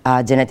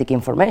genetic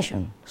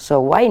information.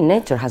 So why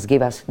nature has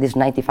given us this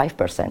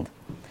 95%?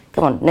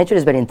 Come on, nature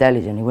is very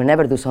intelligent. It will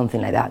never do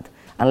something like that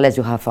unless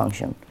you have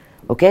function.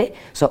 Okay?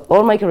 So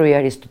all my career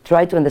is to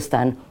try to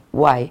understand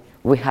why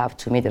we have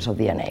 2 meters of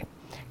DNA.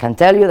 I can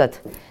tell you that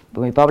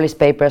we published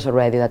papers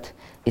already that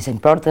it's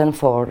important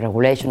for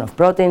regulation of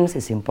proteins,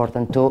 it's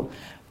important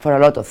for a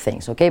lot of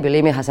things. Okay?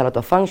 Believe me, it has a lot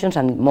of functions,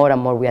 and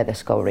more we are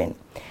discovering.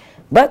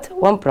 But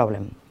one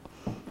problem.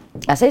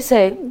 As I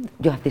say,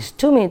 you have these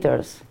 2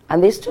 meters,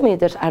 and these 2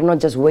 meters are not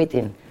just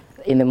waiting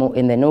in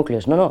the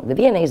nucleus. No, the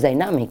DNA is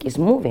dynamic, it's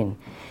moving,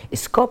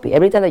 it's copy.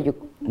 Every time that you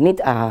need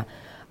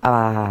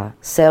a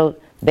cell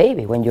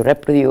baby, when you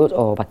reproduce,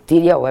 or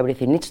bacteria or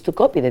everything, needs to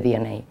copy the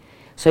DNA.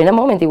 So in a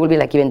moment it will be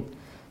like even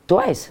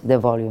twice the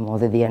volume of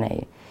the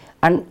DNA.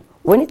 And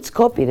when it's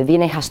copied, the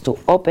DNA has to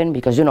open,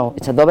 because you know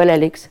it's a double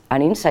helix,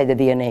 and inside the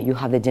DNA you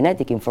have the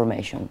genetic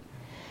information.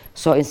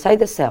 So inside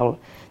the cell,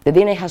 the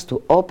DNA has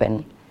to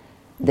open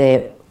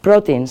the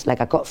proteins like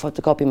a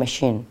photocopy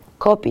machine,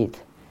 copy it,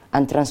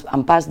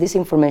 and pass this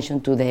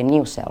information to the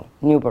new cell,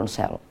 newborn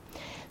cell.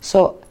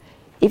 So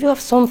if you have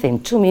something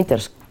 2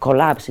 meters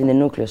collapsed in the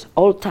nucleus,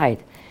 all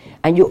tight,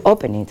 and you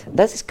open it,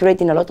 that is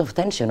creating a lot of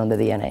tension on the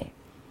DNA.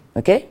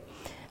 Okay?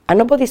 And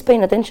nobody's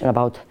paying attention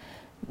about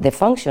the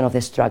function of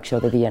the structure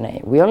of the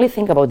DNA. We only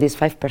think about this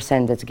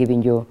 5% that's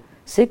giving you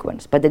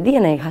sequence, but the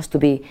DNA has to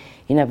be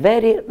in a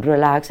very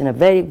relaxed and a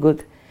very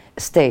good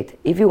state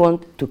if you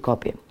want to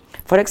copy.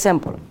 For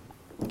example,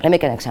 let me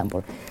make an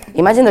example.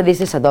 Imagine that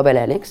this is a double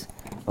helix,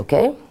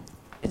 okay?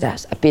 It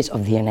has a piece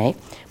of DNA,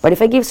 but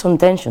if I give some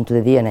tension to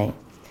the DNA,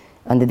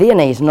 and the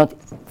DNA is not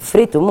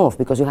free to move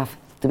because you have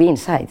to be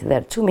inside, there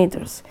are 2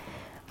 meters,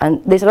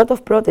 and there's a lot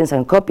of proteins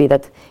and copy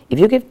that if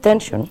you give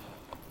tension,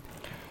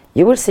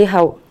 you will see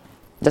how,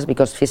 just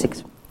because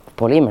physics,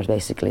 polymers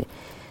basically,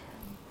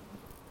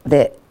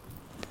 do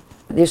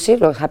you see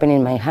what's happening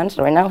in my hands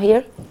right now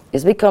here?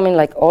 It's becoming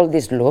like all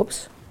these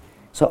loops.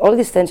 So all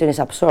this tension is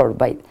absorbed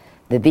by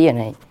the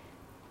DNA.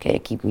 Okay,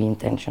 keep giving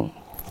tension.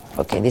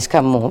 Okay, this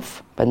can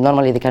move, but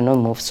normally they cannot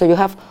move. So you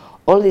have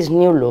all these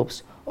new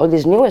loops, all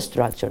these new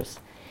structures.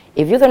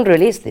 If you don't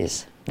release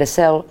this, the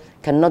cell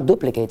cannot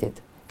duplicate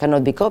it,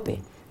 cannot be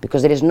copied.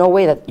 because there is no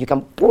way that you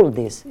can pull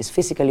this. It's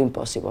physically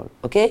impossible,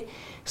 okay?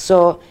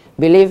 So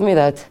believe me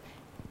that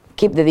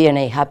keep the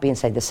DNA happy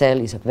inside the cell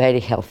is a very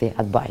healthy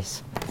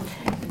advice.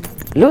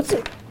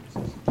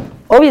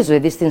 Obviously,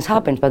 these things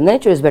happen, but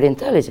nature is very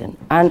intelligent.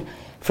 And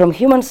from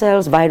human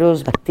cells,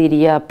 virus,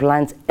 bacteria,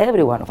 plants,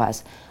 every one of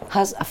us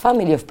has a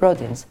family of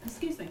proteins.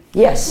 Excuse me.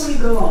 Yes.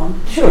 Before you go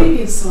on, Sure.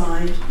 previous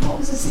slide, what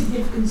was the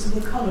significance of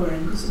the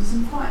colouring? Because there's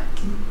some quite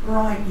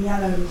bright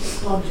yellow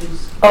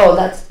splodges. Oh,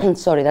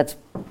 that's, sorry, that's,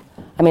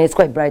 I mean, it's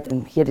quite bright,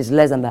 and here is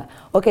less than that.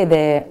 Okay,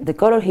 the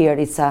color here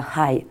is a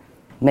high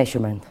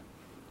measurement,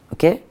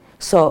 okay?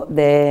 So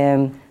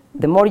the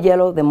more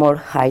yellow, the more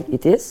high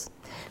it is.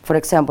 For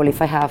example,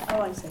 if I have...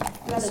 Oh, I see.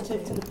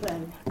 Relative to the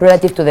plane.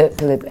 Relative to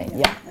the plane,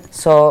 yeah.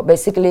 So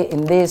basically,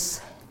 in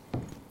these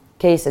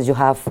cases, you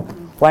have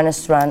one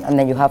strand, and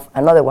then you have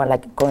another one,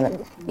 like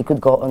it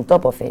could go on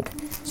top of it.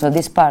 So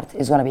this part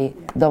is going to be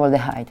double the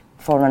height,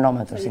 4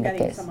 nanometers So in you're the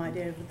getting case. some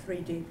idea of the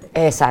 3D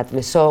picture.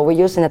 Exactly. So we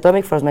use in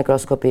atomic force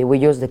microscopy, we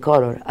use the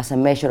color as a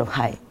measure of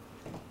height.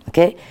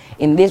 Okay?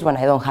 In this one,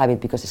 I don't have it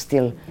because it's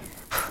still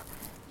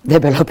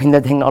developing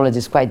the technology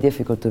is quite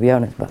difficult, to be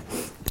honest. But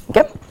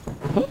okay.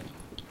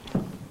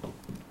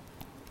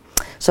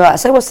 So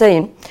as I was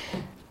saying,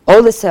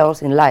 all the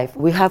cells in life,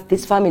 we have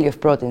this family of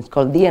proteins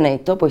called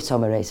DNA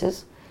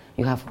topoisomerases.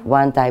 You have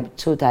 1 type,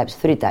 2 types,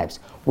 3 types.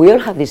 We all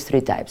have these 3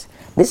 types.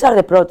 These are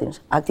the proteins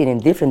acting in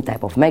different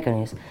type of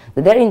mechanisms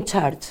that they're in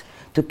charge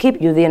to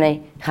keep your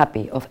DNA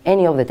happy of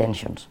any of the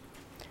tensions.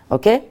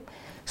 Okay?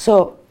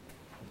 So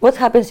what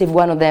happens if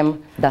one of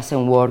them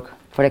doesn't work?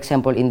 For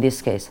example, in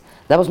this case,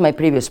 that was my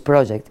previous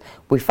project.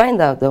 We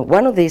find out that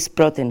one of these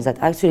proteins that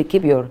actually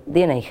keep your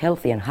DNA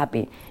healthy and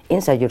happy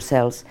inside your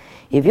cells,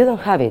 if you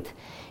don't have it,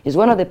 is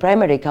one of the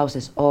primary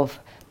causes of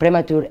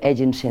premature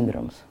aging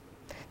syndromes.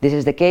 This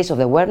is the case of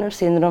the Werner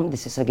syndrome.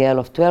 This is a girl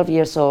of 12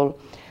 years old.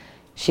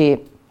 She,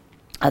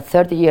 at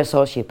 30 years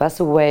old, she passed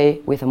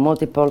away with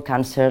multiple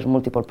cancers,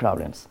 multiple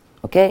problems.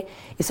 Okay?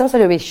 It sounds a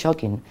little bit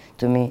shocking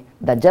to me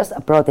that just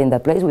a protein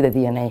that plays with the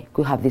DNA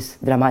could have this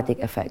dramatic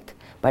effect,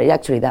 but it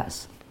actually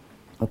does.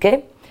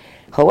 Okay?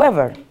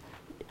 However,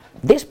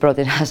 this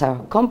protein has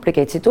a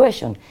complicated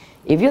situation.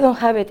 If you don't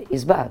have it,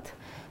 it's bad.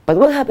 But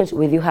what happens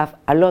when you have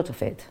a lot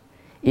of it?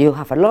 You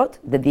have a lot,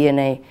 the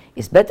DNA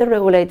is better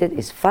regulated,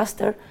 is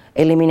faster,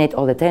 eliminate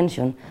all the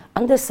tension,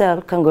 and the cell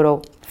can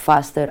grow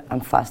faster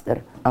and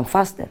faster and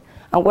faster.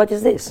 And what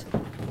is this?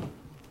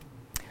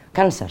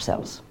 Cancer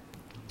cells.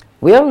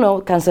 We all know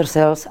cancer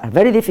cells are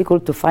very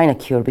difficult to find a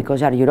cure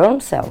because they are your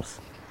own cells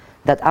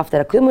that after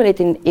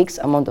accumulating X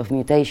amount of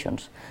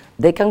mutations,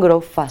 they can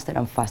grow faster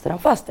and faster and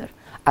faster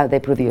as they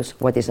produce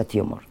what is a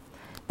tumor.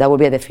 That would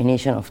be a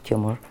definition of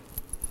tumor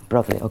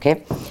broadly,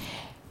 okay?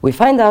 We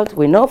find out,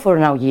 we know for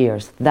now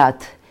years,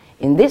 that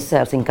in these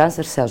cells, in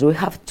cancer cells, we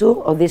have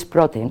 2 of these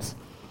proteins,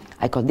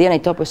 I call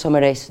DNA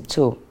topoisomerase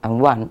 2 and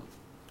 1,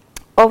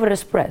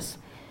 overexpressed.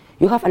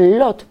 You have a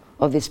lot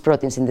of these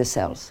proteins in the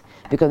cells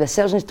because the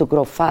cells need to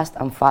grow fast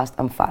and fast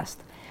and fast.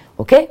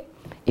 Okay?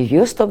 If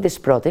you stop these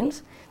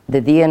proteins,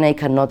 the DNA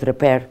cannot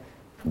repair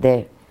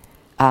the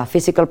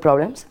physical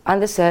problems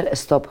and the cell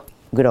stop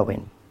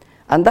growing.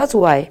 And that's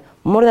why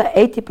more than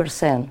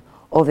 80%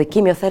 of the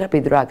chemotherapy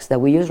drugs that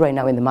we use right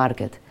now in the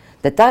market,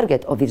 the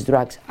target of these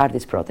drugs are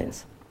these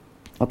proteins.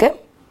 Okay?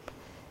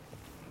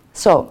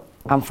 So,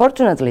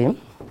 unfortunately,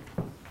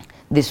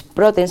 these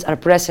proteins are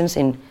present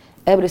in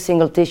every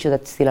single tissue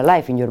that's still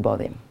alive in your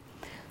body.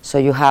 So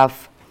you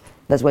have,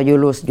 that's why you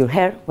lose your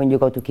hair when you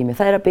go to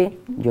chemotherapy,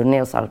 your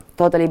nails are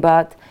totally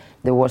bad.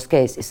 The worst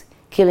case is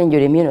killing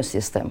your immune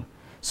system.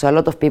 So a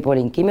lot of people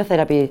in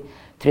chemotherapy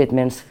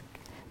treatments,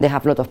 they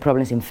have a lot of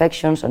problems,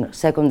 infections and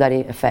secondary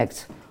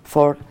effects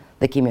for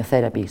the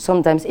chemotherapy,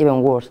 sometimes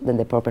even worse than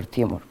the proper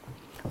tumor.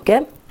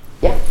 Okay?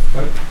 Yeah?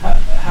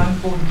 How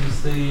important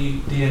is the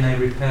DNA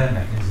repair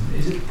mechanism?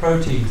 Is it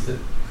proteins that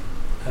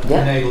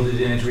enable the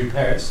DNA to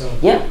repair itself?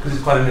 Yeah. Because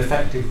it's quite an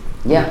effective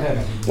repair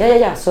mechanism.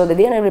 Yeah. So the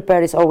DNA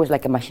repair is always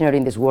like a machinery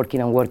that's working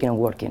and working and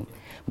working.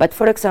 But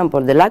for example,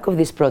 the lack of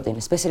this protein,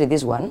 especially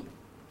this one,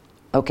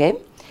 okay,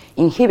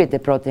 inhibit the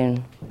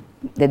protein,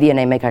 the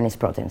DNA mechanism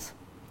proteins.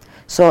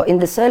 So in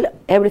the cell,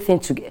 everything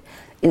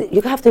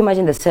you have to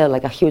imagine the cell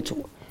like a huge,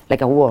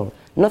 like a wall.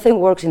 Nothing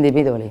works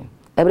individually.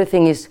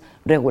 Everything is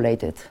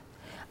regulated.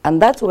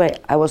 And that's why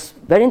I was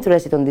very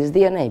interested in this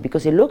DNA,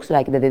 because it looks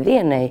like that the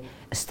DNA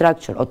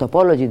structure, or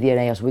topology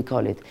DNA as we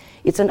call it,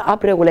 it's an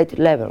upregulated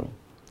level.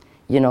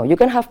 You know, you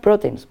can have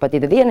proteins, but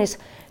if the DNA is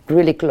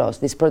really close,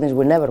 these proteins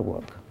will never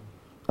work.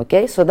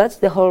 Okay, so that's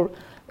the whole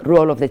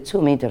role of the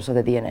 2 meters of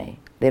the DNA.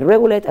 They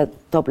regulate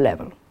at top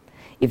level.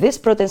 If these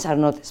proteins are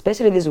not,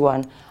 especially this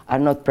one, are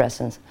not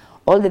present,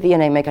 all the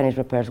DNA mechanism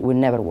repairs will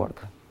never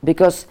work,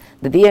 because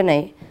the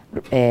DNA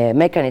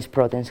mechanism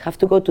proteins have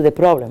to go to the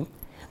problem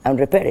and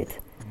repair it.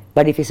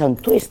 But if it's on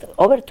twist,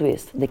 over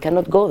twist, they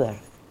cannot go there.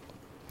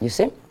 You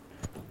see?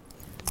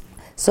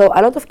 So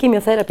a lot of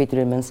chemotherapy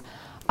treatments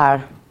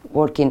are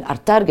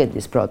target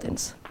these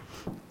proteins.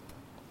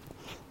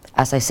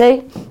 As I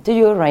say to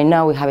you, right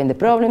now we're having the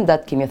problem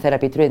that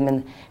chemotherapy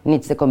treatment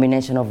needs the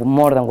combination of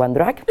more than one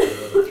drug.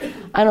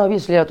 And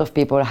obviously a lot of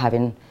people are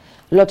having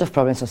a lot of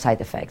problems of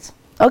side effects.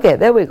 Okay,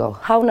 there we go.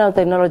 How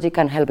nanotechnology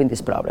can help in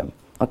this problem,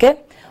 okay?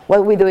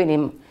 What we're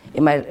doing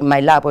in my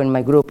lab or in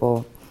my group,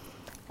 or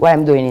what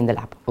I'm doing in the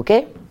lab,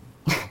 okay?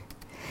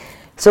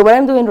 So what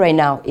I'm doing right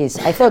now is,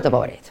 I thought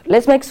about it.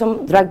 Let's make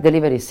some drug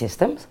delivery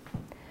systems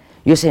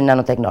using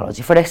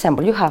nanotechnology. For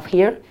example, you have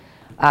here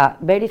a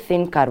very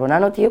thin carbon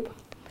nanotube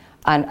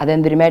and a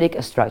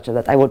dendrimeric structure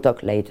that I will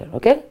talk later,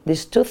 okay?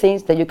 These two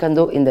things that you can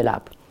do in the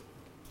lab,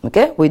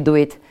 okay? We do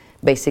it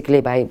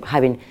basically by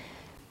having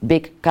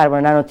big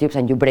carbon nanotubes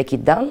and you break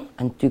it down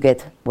and you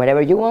get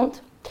whatever you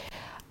want.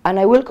 And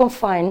I will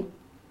confine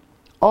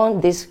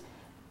on these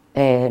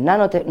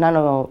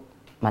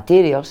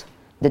nanomaterials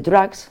the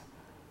drugs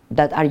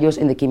that are used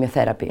in the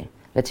chemotherapy.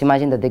 Let's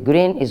imagine that the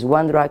green is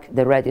one drug,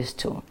 the red is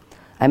two.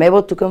 I'm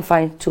able to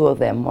confine two of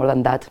them. More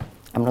than that,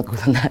 I'm not good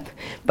on that,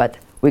 but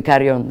we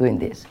carry on doing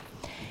this.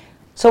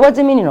 So what's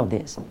the meaning of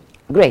this?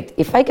 Great,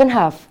 if I can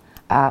have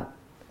a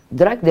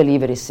drug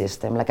delivery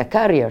system, like a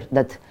carrier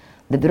that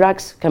the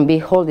drugs can be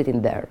held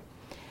in there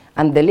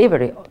and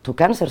delivery to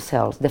cancer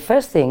cells, the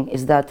first thing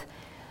is that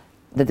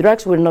the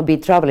drugs will not be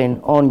traveling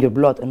on your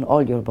blood and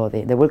all your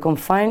body. They will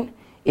confine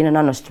in a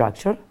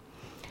nanostructure.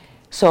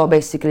 So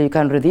basically you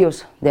can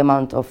reduce the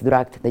amount of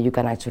drug that you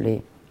can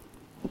actually,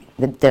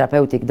 the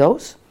therapeutic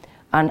dose,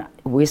 and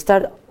we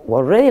start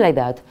already like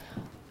that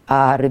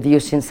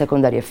reducing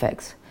secondary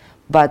effects.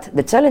 But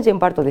the challenging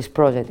part of this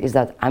project is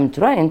that I'm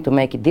trying to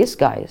make these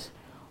guys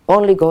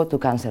only go to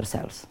cancer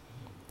cells.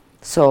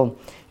 So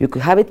you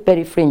could have it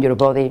very free in your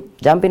body,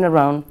 jumping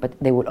around, but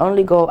they will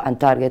only go and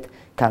target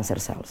cancer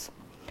cells.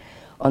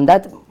 On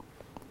that,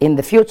 in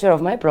the future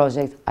of my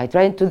project, I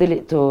try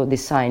to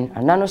design a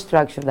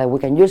nanostructure that we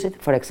can use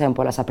it, for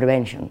example, as a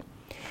prevention.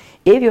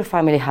 If your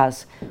family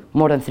has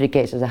more than 3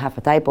 cases that have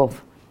a type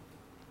of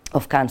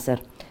cancer,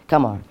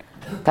 come on,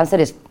 cancer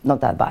is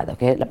not that bad,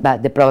 okay?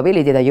 But the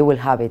probability that you will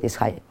have it is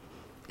high,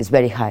 is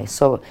very high.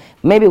 So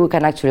maybe we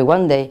can actually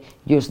one day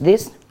use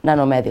this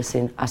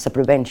nanomedicine as a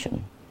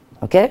prevention,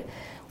 okay?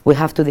 We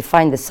have to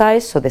define the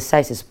size, so the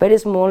size is very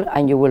small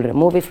and you will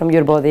remove it from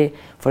your body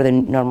for the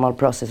normal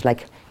process,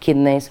 like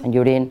kidneys and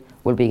urine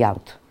will be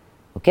out,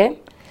 okay?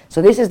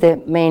 So this is the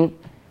main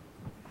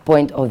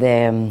point of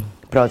the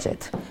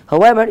project.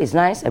 However, it's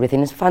nice,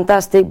 everything is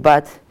fantastic,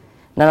 but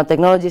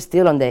nanotechnology is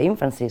still on the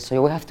infancy,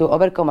 so we have to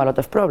overcome a lot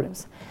of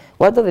problems.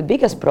 One of the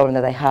biggest problems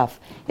that I have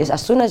is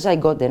as soon as I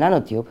got the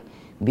nanotube,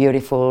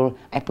 beautiful,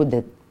 I put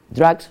the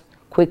drugs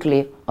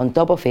quickly on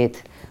top of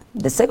it.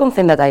 The second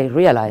thing that I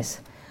realized,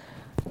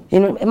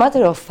 in a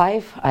matter of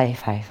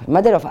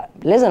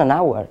less than an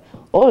hour,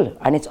 a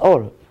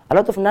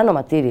lot of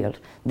nanomaterials,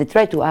 they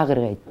try to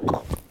aggregate,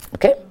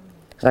 okay?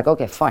 It's like,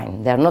 okay,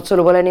 fine, they're not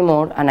soluble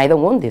anymore, and I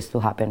don't want this to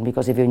happen,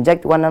 because if you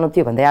inject one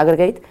nanotube and they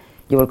aggregate,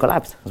 you will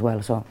collapse as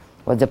well. So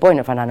what's the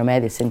point of a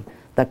nanomedicine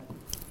that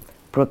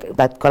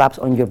collapse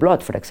on your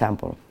blood, for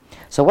example?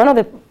 So one of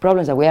the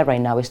problems that we have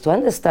right now is to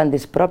understand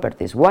these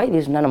properties. Why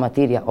these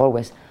nanomateria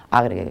always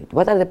aggregate?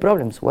 What are the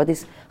problems?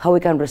 How we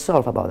can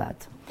resolve about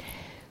that?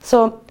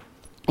 So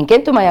it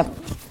came to my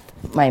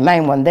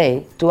mind one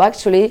day to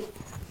actually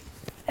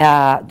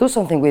do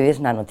something with these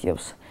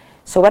nanotubes.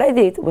 So what I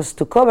did was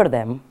to cover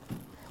them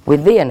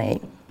with DNA,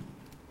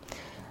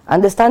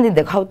 understanding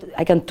how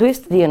I can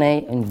twist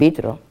DNA in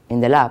vitro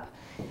in the lab.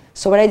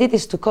 So what I did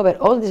is to cover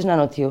all these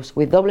nanotubes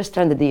with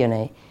double-stranded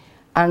DNA,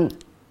 and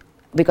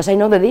because I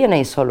know the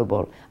DNA is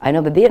soluble, I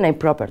know the DNA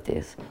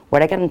properties.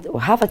 What I can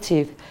have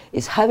achieved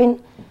is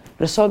having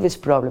resolved this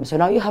problem. So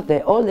now you have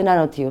all the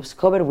nanotubes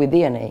covered with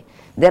DNA.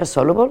 They're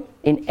soluble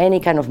in any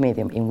kind of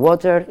medium, in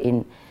water,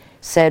 in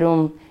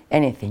serum,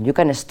 anything. You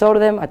can store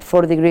them at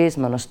 4 degrees,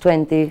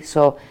 -20,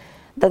 so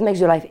that makes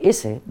your life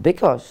easy,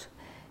 because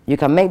you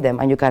can make them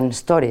and you can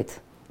store it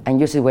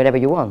and use it wherever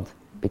you want.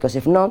 Because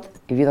if not,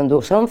 if you don't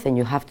do something,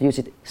 you have to use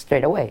it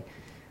straight away,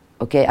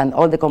 okay, and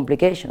all the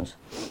complications.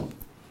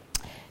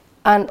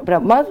 And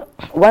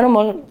one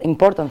more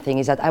important thing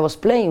is that I was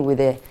playing with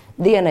the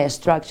DNA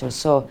structure,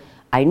 so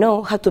I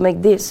know how to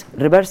make this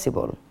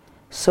reversible.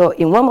 So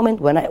in one moment,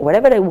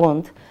 whenever I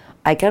want,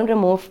 I can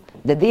remove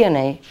the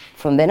DNA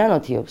from the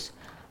nanotubes,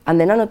 and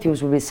the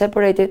nanotubes will be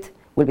separated,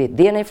 will be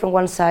DNA from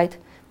one side,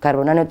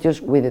 carbon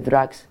nanotubes with the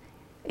drugs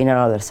in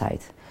another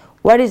side.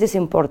 Why is this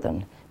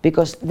important?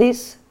 Because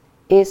this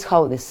is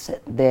how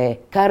the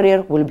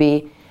carrier will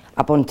be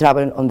upon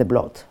traveling on the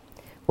blood.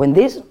 When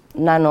these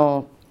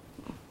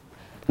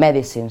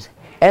nanomedicines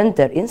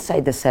enter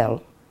inside the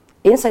cell,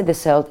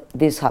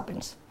 this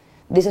happens.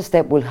 This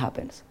step will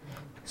happen.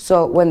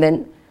 So when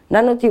the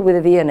nanotube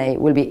with the DNA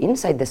will be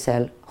inside the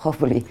cell,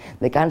 hopefully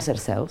the cancer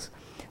cells,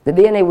 the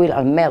DNA will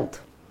melt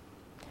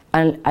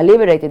and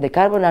liberate the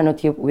carbon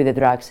nanotube with the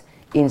drugs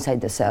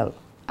inside the cell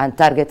and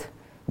target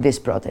these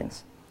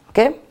proteins,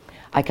 okay?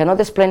 I cannot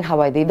explain how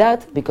I did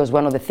that, because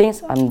one of the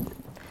things I'm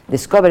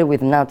discovering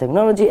with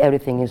nanotechnology,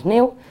 everything is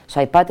new,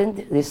 so I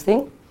patented this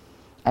thing.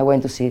 I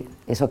went to see,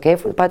 it's okay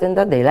for patent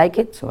that, they like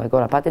it, so I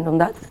got a patent on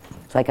that.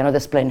 so I cannot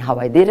explain how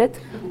I did it,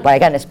 but I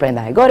can explain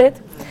that I got it.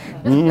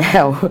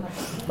 Now,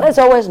 but it's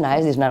always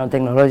nice, this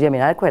nanotechnology. I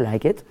mean, I quite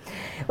like it.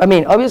 I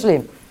mean,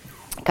 obviously,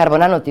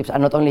 carbon nanotubes are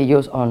not only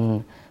used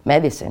on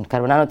medicine.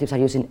 Carbon nanotubes are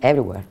used in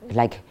everywhere,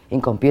 like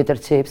in computer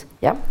chips.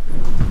 Yeah.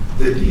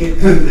 The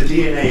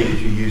DNA that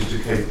you use to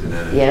coat the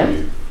nanotube.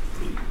 Yeah.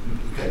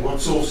 Okay,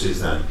 what source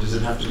is that? Does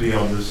it have to be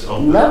on this?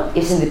 No,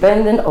 it's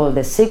independent of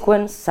the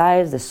sequence,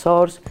 size, the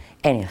source,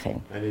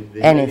 anything. And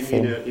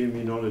anything.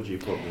 Immunology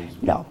problems?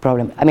 No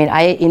problem. I mean,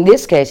 in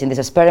this case, in these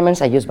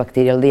experiments, I use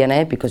bacterial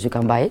DNA because you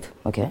can buy it.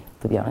 Okay,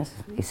 to be honest,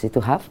 easy to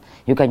have.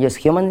 You can use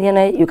human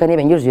DNA. You can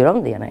even use your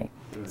own DNA.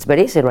 It's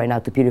very easy right now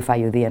to purify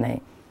your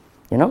DNA.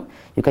 You know,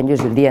 you can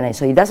use your DNA.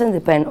 So it doesn't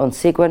depend on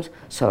sequence,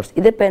 source.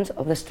 It depends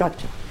on the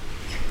structure.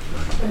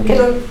 Okay.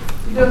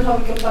 You don't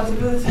have a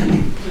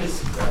compatibility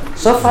risk.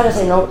 So far as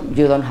I know,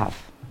 you don't have.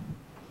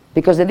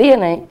 Because the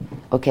DNA,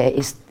 okay,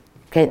 is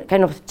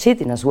kind of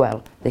cheating as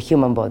well, the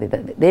human body. The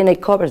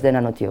DNA covers the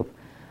nanotube.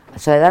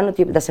 So the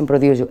nanotube doesn't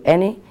produce you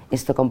any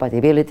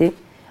histocompatibility,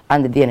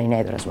 and the DNA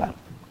neither as well.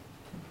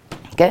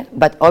 Okay?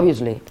 But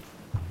obviously,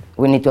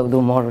 we need to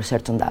do more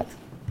research on that.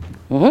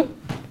 Mm-hmm.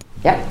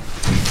 Yeah?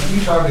 When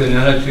you target a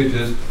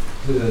nanotube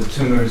to the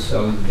tumor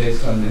cells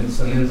based on an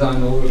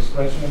enzyme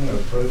overexpression or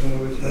protein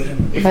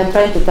overexpression? If I'm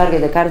trying to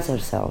target the cancer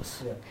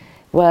cells, Yeah.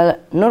 well,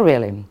 not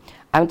really.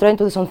 I'm trying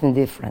to do something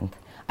different.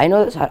 I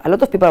know a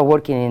lot of people are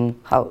working in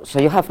how, so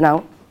you have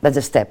now, that's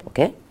a step,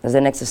 okay? That's the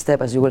next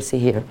step, as you will see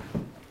here.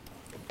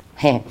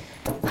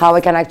 How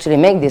I can actually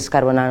make these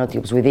carbon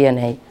nanotubes with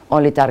DNA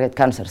only target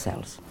cancer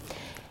cells.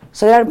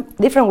 So there are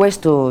different ways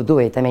to do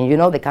it. I mean, you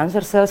know, the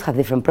cancer cells have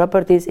different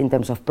properties in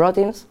terms of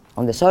proteins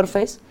on the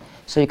surface.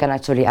 So you can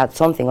actually add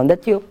something on the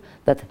tube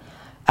that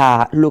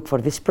look for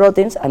these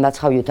proteins, and that's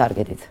how you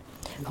target it.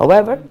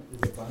 However,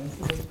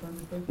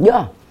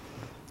 yeah,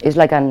 it's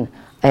like an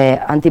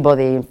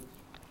antibody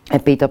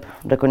epitope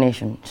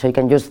recognition. So you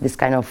can use this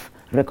kind of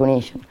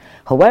recognition.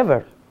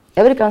 However,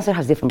 every cancer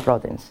has different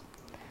proteins.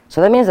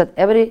 So that means that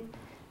every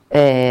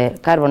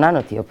carbon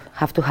nanotube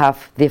have to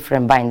have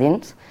different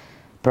bindings,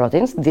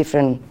 proteins,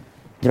 different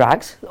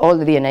drugs, all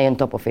the DNA on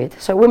top of it.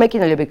 So we're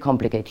making it a little bit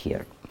complicated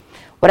here.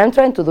 What I'm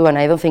trying to do, and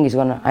I don't think it's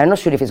gonna, I'm not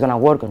sure if it's gonna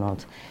work or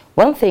not.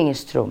 One thing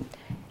is true.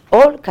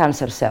 All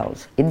cancer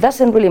cells, it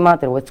doesn't really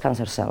matter what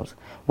cancer cells.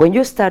 When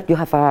you start, you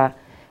have a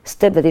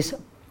step that is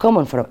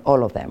common for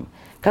all of them.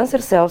 Cancer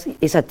cells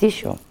is a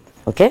tissue,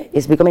 okay?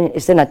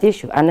 It's in a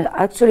tissue, and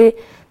actually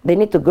they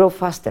need to grow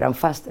faster and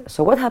faster.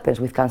 So what happens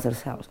with cancer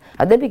cells?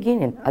 At the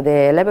beginning, at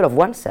the level of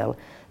one cell,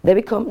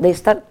 they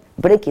start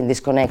breaking these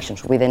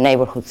connections with the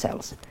neighborhood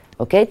cells,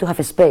 okay? To have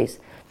a space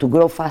to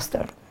grow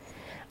faster.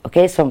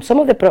 Okay, so some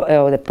of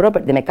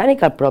the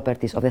mechanical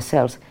properties of the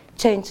cells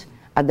change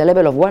at the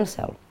level of one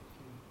cell.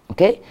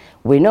 Okay,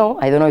 we know,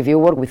 I don't know if you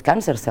work with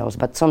cancer cells,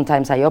 but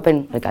sometimes I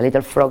open like a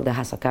little frog that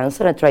has a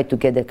cancer and try to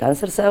get the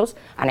cancer cells,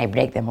 and I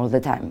break them all the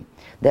time.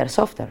 They're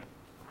softer.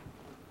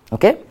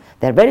 Okay,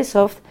 they're very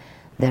soft,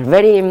 they're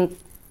very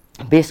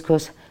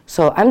viscous.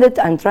 So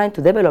I'm trying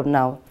to develop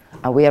now,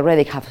 and we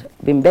already have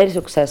been very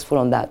successful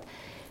on that.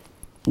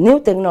 New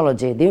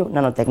technology, new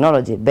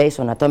nanotechnology based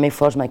on atomic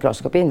force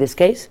microscopy in this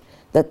case,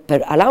 that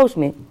allows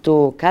me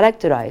to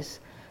characterize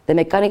the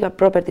mechanical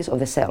properties of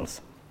the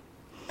cells.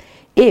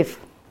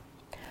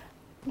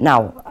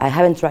 Now, I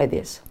haven't tried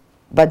this,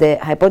 but the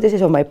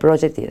hypothesis of my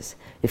project is,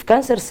 if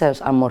cancer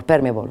cells are more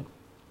permeable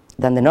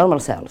than the normal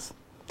cells,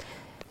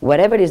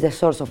 whatever is the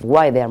source of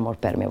why they are more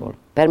permeable.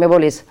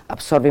 Permeable is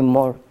absorbing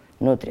more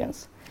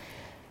nutrients.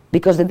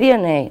 Because the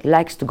DNA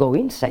likes to go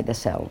inside the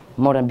cell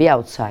more than be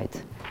outside.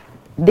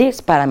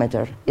 This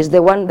parameter is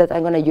the one that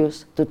I'm going to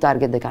use to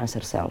target the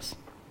cancer cells.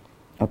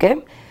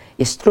 Okay?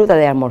 It's true that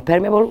they are more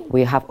permeable.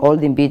 We have all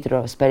the in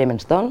vitro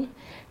experiments done.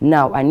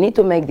 Now I need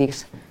to make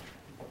these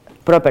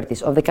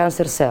properties of the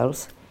cancer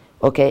cells,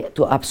 okay,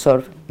 to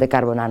absorb the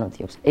carbon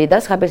nanotubes. It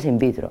does happen in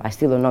vitro. I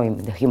still don't know in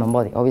the human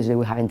body. Obviously,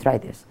 we haven't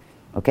tried this.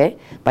 Okay?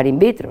 But in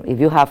vitro,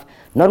 if you have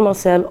normal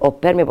cell or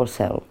permeable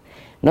cell,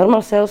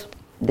 normal cells,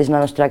 these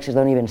nanostructures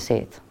don't even see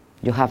it.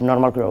 You have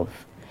normal growth.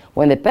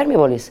 When the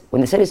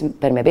cell's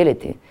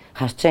permeability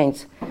has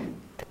changed,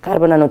 the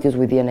carbon nanotubes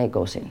with DNA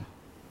goes in.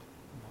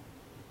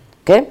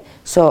 Okay?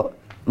 So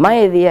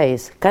my idea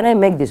is, can I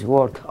make this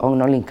work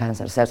on only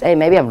cancer cells? Hey,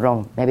 maybe I'm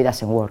wrong, maybe it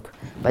doesn't work.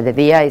 But the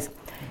idea is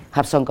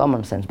have some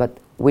common sense. But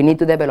we need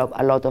to develop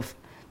a lot of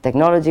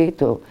technology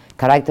to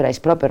characterize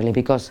properly,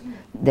 because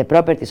the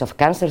properties of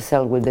cancer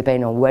cell will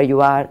depend on where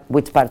you are,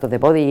 which part of the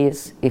body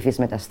is, if it's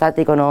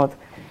metastatic or not,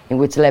 in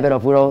which level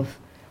of growth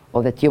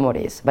of the tumor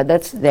is. But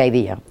that's the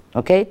idea,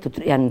 okay?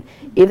 And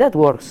if that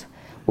works,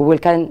 we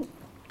can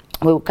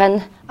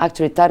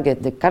actually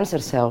target the cancer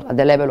cell at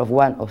the level of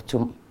 1 or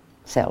 2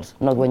 cells,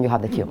 not when you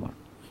have the tumor,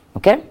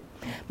 okay?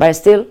 But it's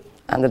still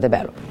under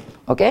development,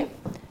 okay?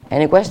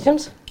 Any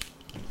questions?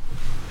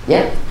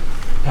 Yeah?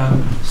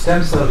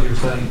 Stem cells, you were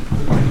saying,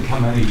 can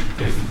become any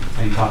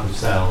type of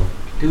cell.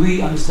 Do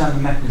we understand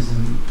the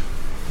mechanism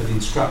that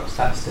instructs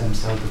that stem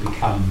cell to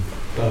become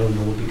bone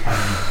or become...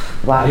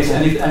 Wow.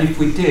 And if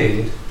we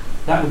did,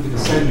 that would be the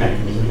same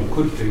mechanism, it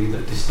could be,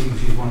 that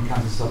distinguishes one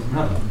cancer cell from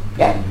another.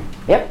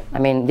 Yeah. I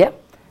mean, yeah,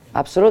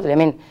 absolutely. I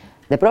mean,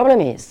 the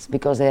problem is,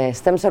 because the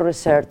stem cell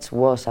research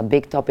was a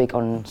big topic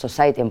on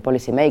society and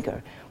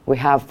policymaker, we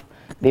have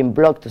been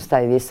blocked to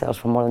study these cells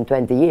for more than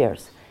 20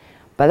 years.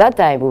 By that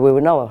time, we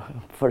will know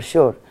for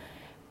sure.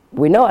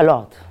 We know a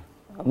lot.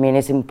 I mean,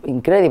 it's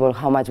incredible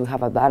how much we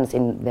have advanced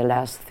in the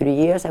last 3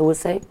 years, I would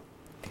say.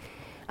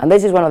 And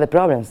this is one of the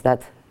problems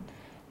that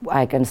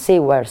I can see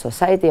where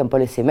society and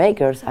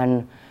policymakers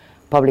and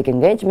public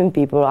engagement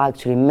people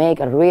actually make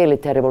a really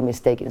terrible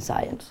mistake in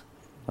science.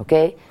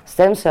 Okay?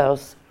 Stem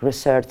cells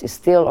research is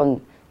still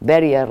on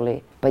very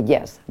early, but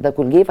yes, that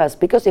could give us,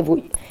 because if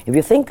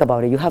you think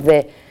about it, you have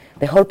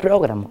the whole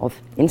program of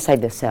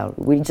inside the cell.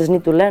 We just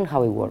need to learn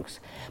how it works.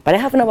 But I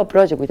have another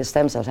project with the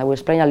stem cells. I will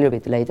explain a little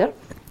bit later.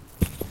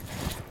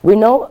 We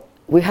know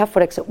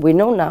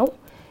now,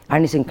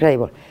 and it's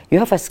incredible, you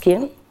have a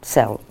skin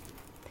cell.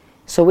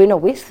 So we know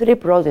which 3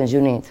 proteins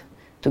you need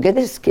to get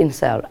this skin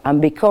cell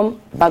and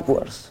become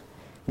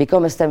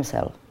a stem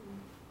cell.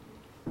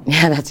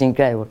 Yeah, that's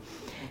incredible.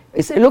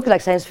 It looks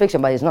like science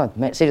fiction, but it's not.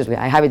 Seriously,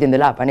 I have it in the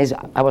lab, and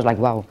I was like,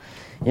 wow,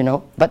 you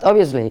know. But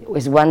obviously,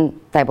 it's one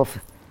type of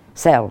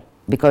cell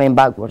becoming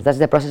backwards. That's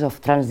the process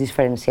of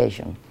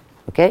transdifferentiation,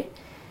 okay?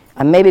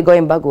 And maybe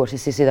going backwards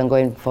is easier than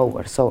going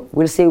forward. So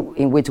we'll see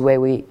in which way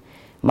we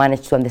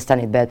manage to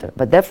understand it better.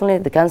 But definitely,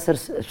 the cancer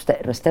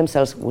stem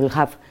cells will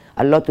have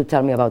a lot to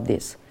tell me about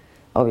this.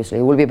 Obviously,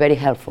 it will be very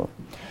helpful.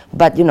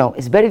 But, you know,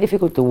 it's very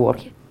difficult to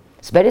work.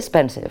 It's very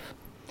expensive.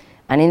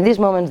 And in these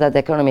moments that the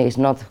economy is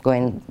not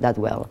going that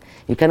well,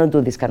 you cannot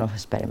do this kind of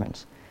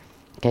experiments.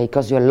 Okay, it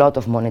costs you a lot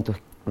of money to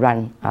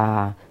run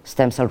a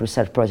stem cell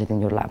research project in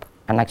your lab.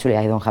 And actually,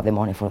 I don't have the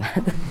money for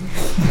that.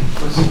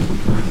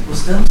 Was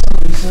stem cell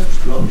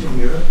research blocked in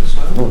Europe as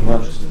well?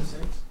 Not just in the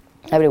States?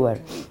 Everywhere.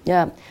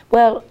 Yeah.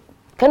 Well,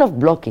 kind of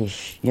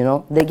blockish, you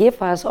know. They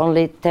give us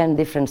only 10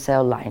 different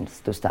cell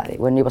lines to study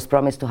when it was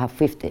promised to have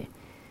 50.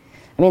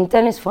 I mean,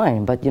 10 is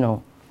fine, but, you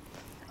know,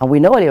 and we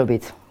know a little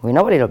bit. We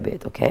know a little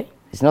bit, okay?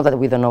 It's not that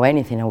we don't know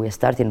anything and we're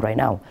starting right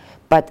now.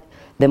 But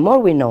the more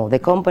we know, the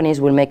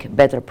companies will make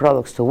better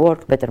products to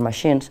work, better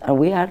machines, and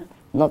we are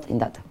not in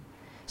that.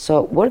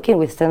 So working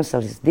with stem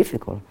cells is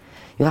difficult.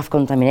 You have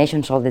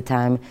contaminations all the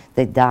time,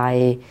 they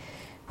die.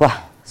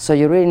 Well, so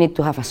you really need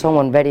to have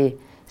someone very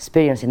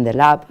experienced in the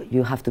lab.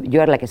 You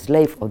are like a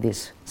slave of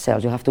these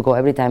cells. You have to go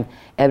every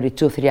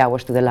 2-3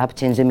 hours to the lab,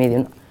 change the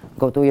medium,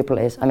 go to your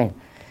place. I mean,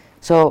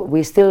 so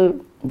we still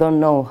don't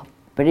know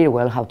very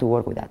well how to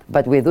work with that,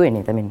 but we're doing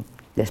it. I mean,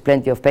 there's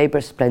plenty of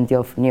papers, plenty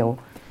of new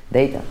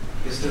data.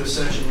 Is the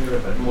research in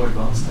Europe more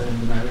advanced than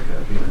in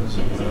America because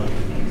of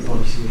the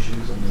policy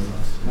issues on the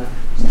last? No,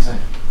 it's the same.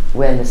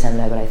 We're on the same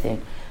level, I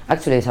think.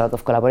 Actually, there's a lot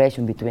of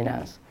collaboration between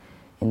us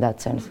in that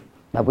sense.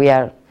 But we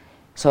are,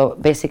 so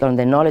basically on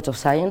the knowledge of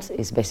science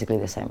is basically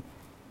the same.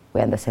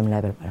 We're on the same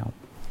level now.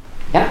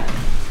 Yeah?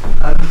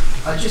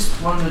 I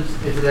just wondered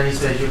if at any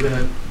stage you're going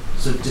to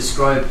sort of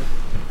describe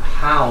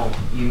how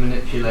you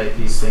manipulate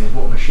these things,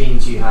 what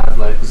machines you have,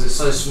 like, because it's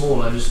so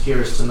small, I'm just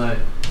curious to know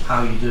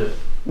how you do it.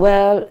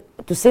 Well,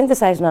 to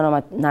synthesize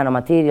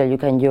nanomaterial, you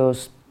can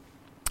use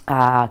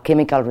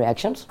chemical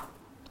reactions,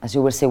 as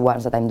you will see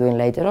ones that I'm doing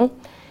later on.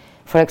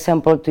 For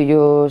example,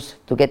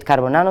 to get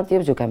carbon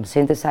nanotubes, you can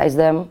synthesize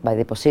them by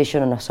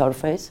deposition on a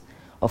surface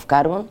of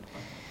carbon,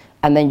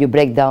 and then you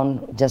break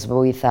down just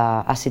with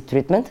acid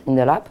treatment in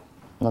the lab,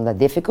 not that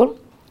difficult.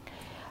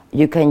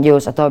 You can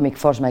use atomic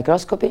force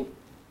microscopy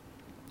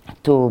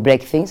to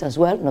break things as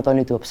well, not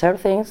only to observe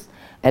things,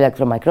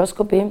 electron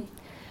microscopy.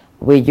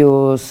 We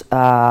use,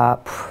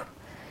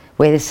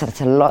 we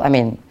research a lot. I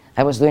mean,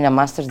 I was doing a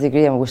master's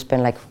degree and we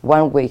spent like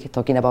 1 week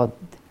talking about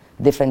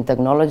different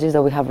technologies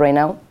that we have right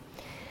now.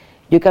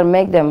 You can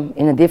make them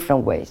in a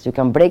different ways. You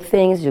can break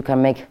things, you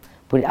can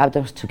put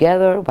atoms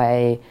together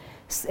by,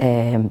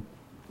 you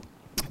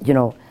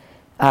know,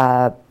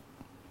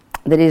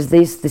 there is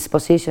this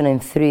disposition in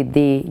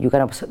 3D. You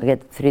can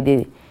get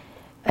 3D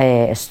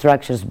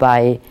structures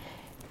by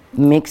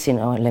mixing,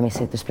 or let me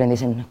see to explain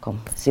this in a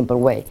simple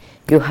way.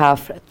 You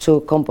have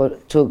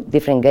two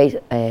different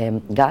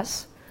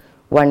gas.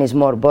 One is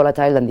more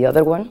volatile than the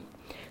other one.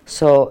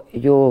 So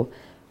you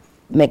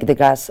make the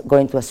gas go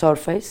into a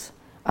surface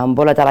and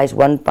volatilize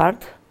one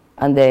part,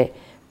 and the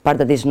part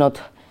that is not,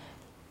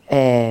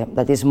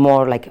 that is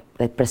more like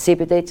that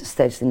precipitates,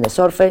 stays in the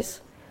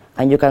surface.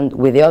 And you can,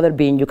 with the other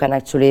beam, you can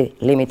actually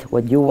limit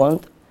what you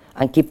want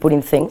and keep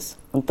putting things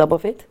on top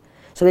of it.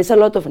 So there's a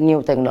lot of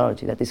new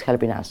technology that is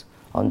helping us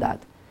on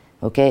that.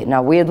 Okay,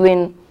 now we're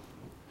doing,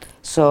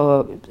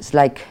 so it's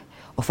like,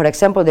 for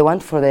example, the one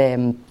for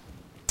the,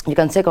 you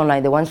can check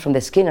online the ones from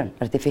the Skinner,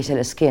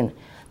 artificial skin.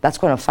 That's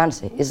kind of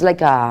fancy. It's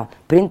like a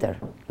printer,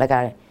 like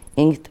an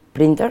inked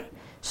printer.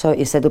 So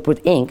instead of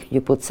put ink,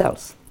 you put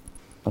cells.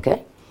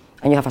 Okay,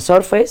 and you have a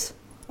surface,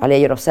 a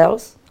layer of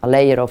cells, a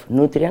layer of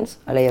nutrients,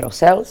 a layer of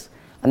cells,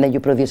 and then you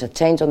produce a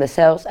change on the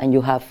cells, and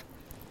you have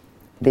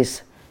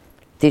this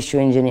tissue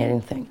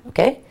engineering thing,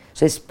 okay?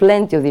 So there's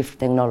plenty of different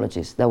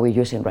technologies that we're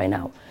using right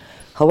now.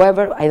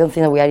 However, I don't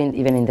think that we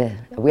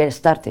are we are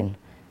starting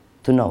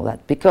to know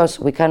that, because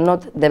we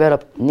cannot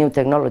develop new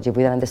technology if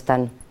we don't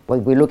understand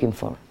what we're looking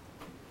for.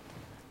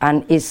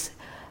 And it's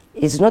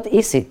not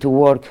easy to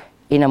work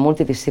in a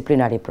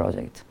multidisciplinary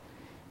project.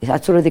 It's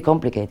absolutely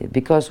complicated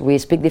because we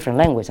speak different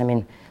language. I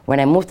mean, when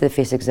I moved to the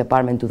physics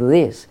department to do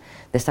this,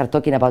 they start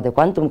talking about the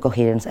quantum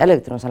coherence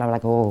electrons, and I'm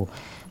like, oh,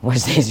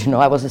 what's this?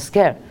 I was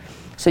scared.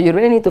 So you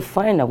really need to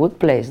find a good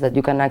place that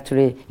you can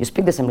actually, you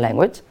speak the same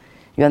language,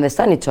 you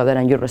understand each other,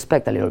 and you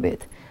respect a little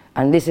bit.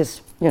 And this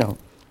is,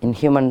 in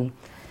human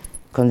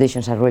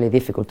conditions are really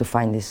difficult to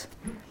find this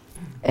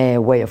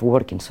way of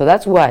working. So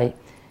that's why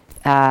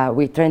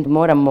we trained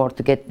more and more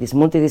to get these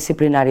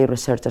multidisciplinary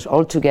researchers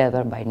all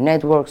together by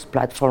networks,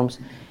 platforms,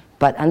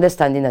 but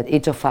understanding that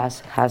each of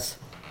us has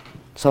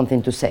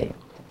something to say.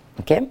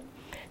 Okay?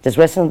 Just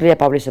recently I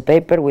published a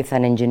paper with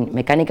an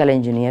mechanical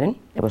engineering.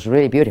 It was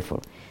really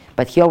beautiful.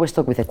 But he always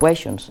talked with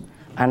equations.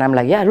 And I'm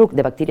like, yeah, look,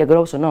 the bacteria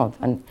grows or not.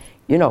 And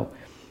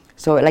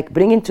so like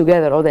bringing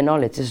together all the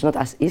knowledge is not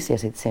as easy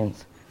as it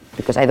seems,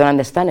 because I don't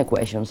understand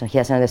equations and he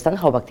doesn't understand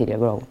how bacteria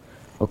grow.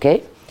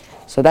 Okay?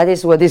 So that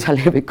is what is a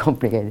little bit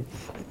complicated.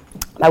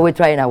 But we're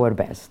trying our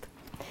best.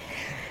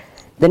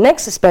 The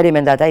next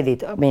experiment that I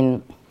did,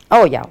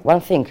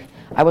 one thing.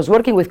 I was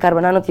working with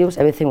carbon nanotubes,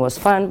 everything was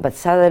fun, but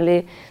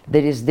suddenly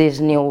there is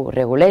this new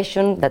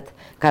regulation that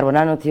carbon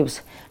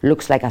nanotubes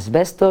looks like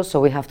asbestos,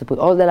 so we have to put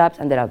all the labs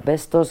under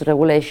asbestos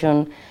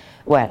regulation.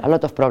 Well, a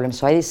lot of problems.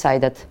 So I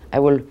decided that I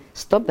will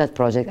stop that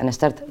project and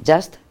start,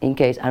 just in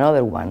case,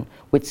 another one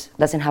which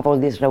doesn't have all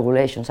these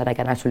regulations and I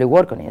can actually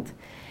work on it.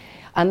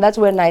 And that's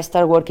when I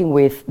started working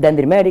with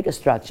dendrimeric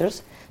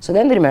structures. So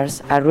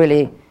dendrimers are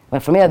really, well,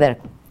 for me,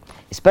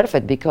 it's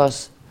perfect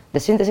because the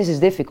synthesis is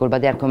difficult,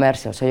 but they are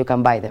commercial, so you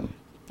can buy them,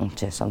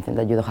 which is something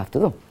that you don't have to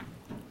do.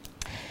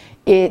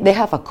 They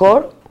have a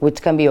core,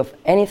 which can be of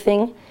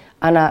anything,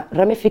 and a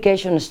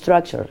ramification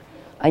structure.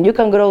 And you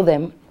can grow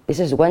them, this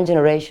is one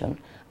generation,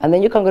 and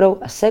then you can grow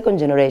a second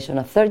generation,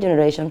 a third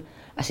generation,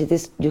 as it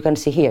is, you can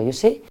see here. You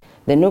see?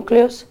 The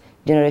nucleus,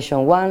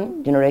 generation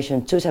 1,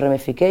 generation 2 is a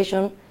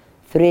ramification,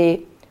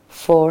 3,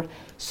 4.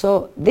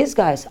 So these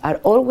guys are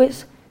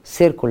always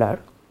circular.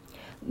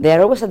 They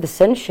are always at the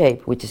same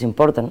shape, which is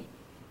important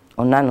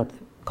on nano,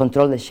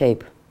 control the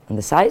shape and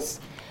the size.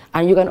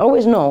 And you can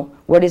always know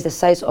what is the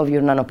size of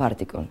your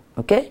nanoparticle,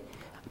 okay?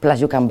 Plus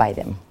you can buy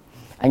them.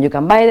 And you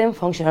can buy them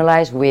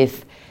functionalized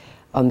with,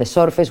 on the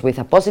surface with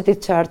a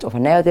positive charge or a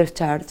negative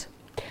charge.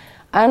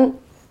 And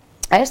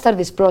I started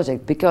this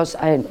project because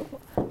I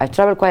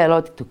traveled quite a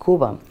lot to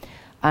Cuba.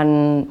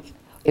 And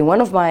in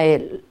one of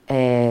my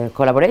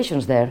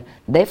collaborations there,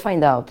 they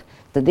find out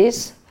that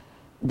these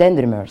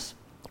dendrimers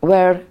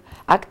were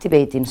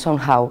activating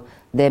somehow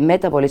the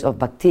metabolism of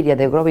bacteria.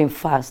 They're growing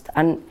fast.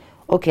 And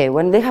okay,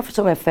 when they have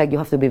some effect, you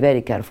have to be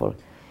very careful.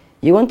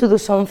 You want to do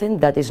something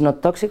that is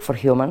not toxic for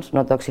humans,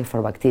 not toxic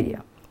for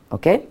bacteria.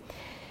 Okay?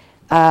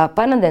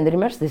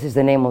 Panadendrimers, this is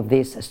the name of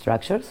these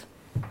structures,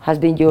 has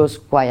been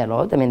used quite a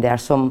lot. I mean, there are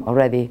some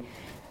already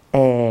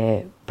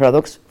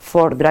products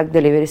for drug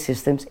delivery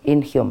systems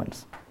in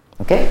humans.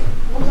 Okay?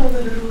 What are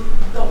the little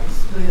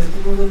dots there?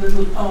 What are the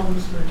little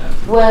arms for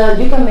that? Well,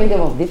 you can make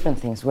them of different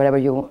things, whatever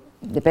you,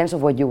 depends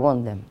on what you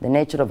want them, the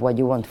nature of what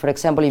you want. For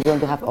example, if you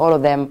want to have all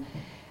of them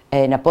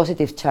in a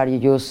positive charge, you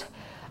use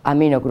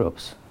amino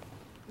groups.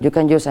 You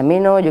can use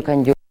amino, you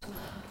can use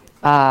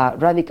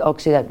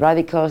oxidized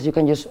radicals, you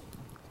can use,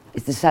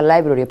 it's a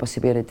library of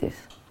possibilities.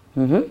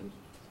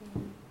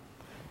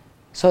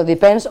 So it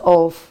depends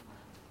of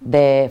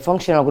the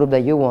functional group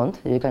that you want,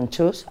 you can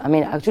choose. I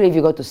mean, actually, if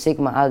you go to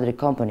Sigma Aldrich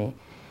company,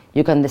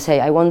 you can say,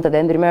 I want a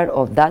dendrimer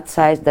of that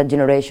size, that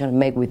generation,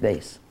 make with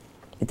this.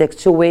 It takes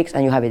 2 weeks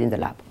and you have it in the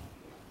lab.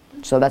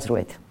 So that's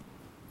great,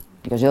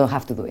 because you don't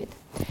have to do it.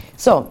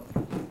 So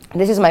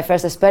this is my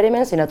first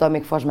experiments in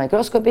atomic force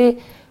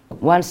microscopy.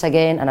 Once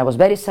again, and I was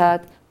very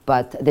sad,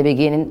 but at the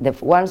beginning, the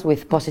ones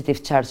with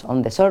positive charge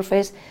on the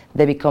surface,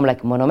 they become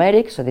like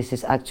monomeric. So this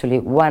is actually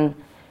one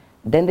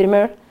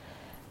dendrimer.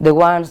 The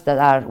ones that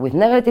are with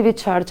negative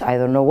charge, I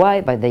don't know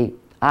why, but they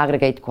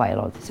aggregate quite a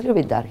lot. It's a little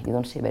bit dark, you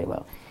don't see very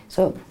well.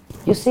 So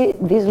you see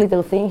this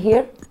little thing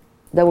here?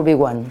 That will be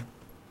one.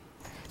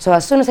 So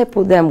as soon as I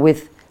put them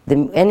with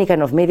any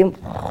kind of medium,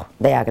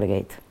 they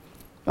aggregate.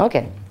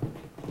 Okay.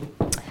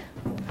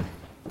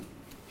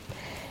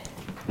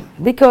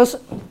 Because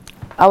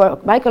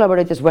my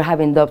collaborators were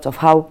having doubts of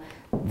how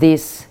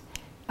this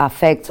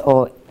affects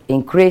or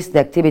increase the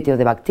activity of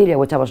the bacteria,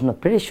 which I was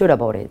not pretty sure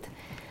about it.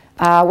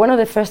 One of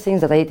the first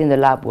things that I did in the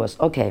lab was,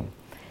 okay,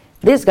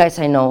 these guys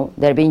I know,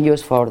 they're being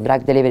used for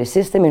drug delivery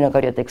system in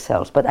eukaryotic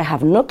cells, but I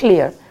have no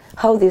clear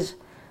how these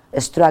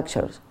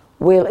structures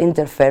will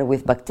interfere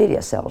with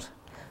bacteria cells.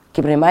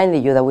 Keep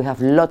reminding you that we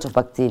have lots of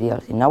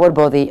bacteria in our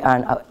body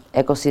and our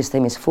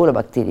ecosystem is full of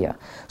bacteria.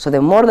 So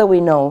the more that we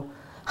know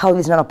how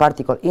this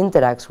nanoparticle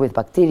interacts with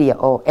bacteria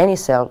or any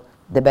cell,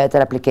 the better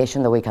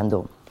application that we can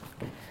do.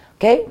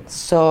 Okay,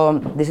 so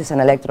this is an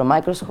electron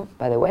microscope,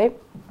 by the way.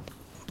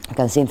 You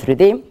can see in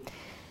 3D.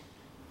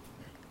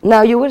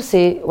 Now you will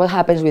see what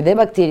happens with the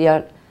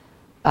bacterial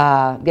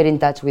get in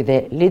touch with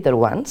the little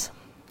ones.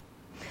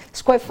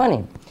 It's quite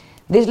funny.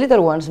 These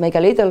little ones make a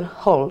little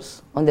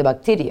holes on the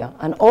bacteria,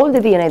 and all the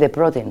DNA, the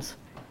proteins,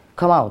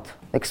 come out,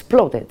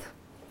 exploded.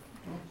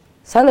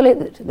 Suddenly,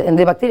 and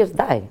the bacteria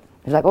die.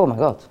 It's like, oh my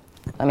God.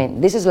 I mean,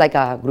 this is like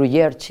a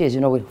Gruyere cheese,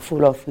 you know, with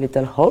full of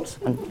little holes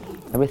and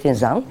everything's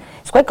down.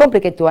 It's quite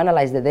complicated to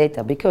analyze the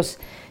data because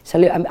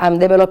I'm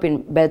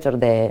developing better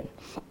the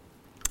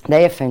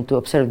AFM to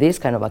observe this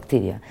kind of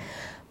bacteria.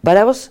 But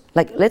I was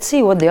like, let's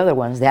see what the other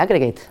ones, they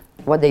aggregate,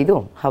 what they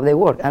do, how they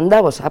work. And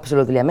that was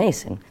absolutely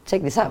amazing.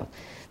 Check this out.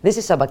 This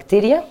is a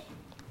bacteria.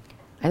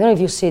 I don't know if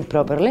you see it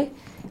properly.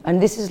 And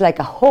this is like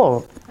a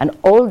hole, and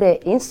all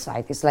the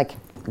inside is like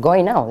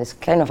going out. It's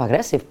kind of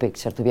aggressive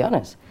picture, to be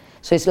honest.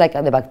 So it's like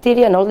the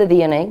bacteria and all the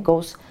DNA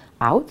goes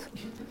out.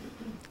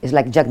 It's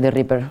like Jack the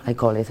Ripper, I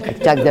call it,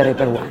 like Jack the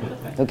Ripper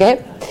 1,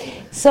 okay?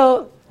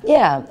 So,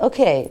 yeah,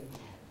 okay.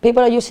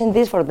 People are using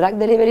this for drug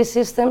delivery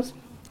systems.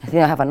 I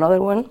think I have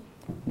another one.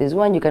 This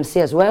one you can see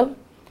as well.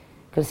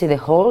 You can see the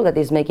hole that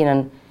is making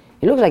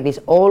it looks like this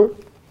all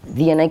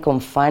DNA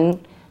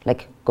confined,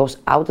 like goes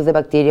out of the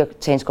bacteria,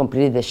 change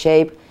completely the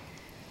shape.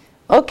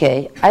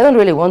 Okay, I don't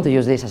really want to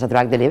use this as a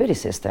drug delivery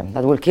system.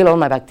 That will kill all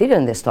my bacteria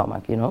in the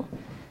stomach, you know?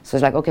 So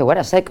it's like, okay, wait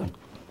a second.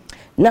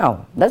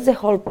 Now, that's the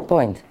whole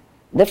point.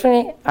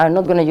 Definitely, I'm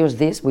not going to use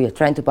this. We are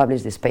trying to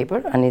publish this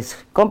paper, and it's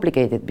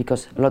complicated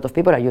because a lot of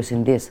people are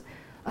using this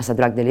as a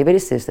drug delivery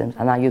system,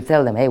 and now you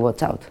tell them, hey,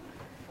 watch out.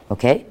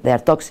 Okay, they are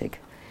toxic.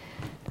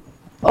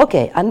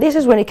 Okay, and this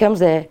is when it comes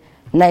the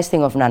nice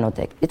thing of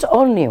nanotech. It's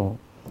all new.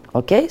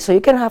 Okay, so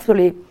you can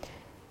actually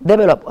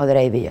develop other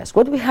ideas.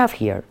 What we have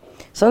here,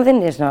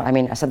 something is not, I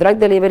mean, as a drug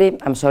delivery,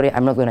 I'm sorry,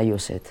 I'm not going to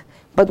use it.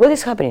 But what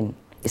is happening?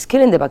 It's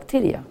killing the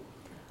bacteria,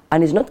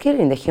 and it's not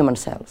killing the human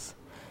cells.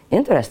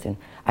 Interesting.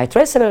 I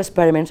tried several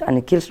experiments, and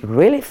it kills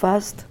really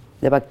fast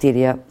the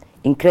bacteria,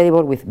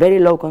 incredible, with very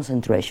low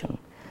concentration.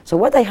 So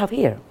what I have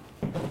here,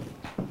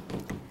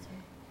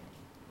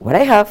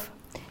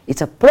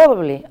 it's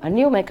probably a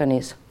new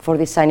mechanism for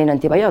designing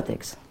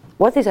antibiotics.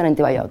 What is an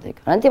antibiotic?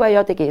 An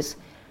antibiotic is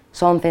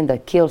something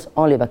that kills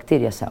only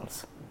bacteria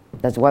cells.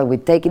 That's why we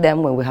take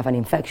them when we have an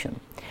infection.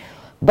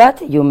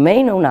 But you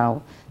may know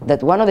now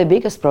that one of the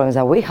biggest problems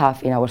that we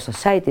have in our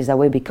society is that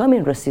we're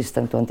becoming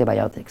resistant to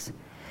antibiotics.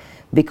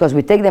 Because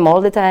we take them all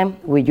the time,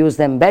 we use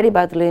them very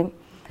badly,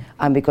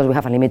 and because we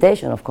have a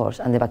limitation, of course,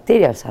 and the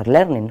bacteria are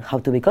learning how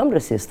to become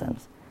resistant.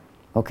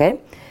 Okay?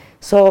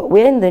 So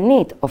we're in the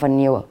need of a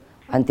new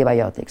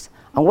antibiotics.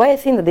 And why I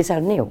think that these are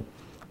new?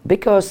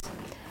 Because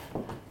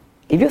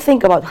if you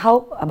think about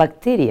how a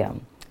bacteria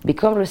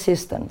becomes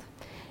resistant,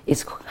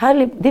 it's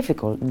highly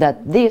difficult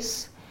that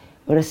this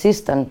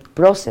resistant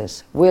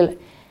process will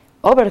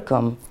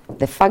overcome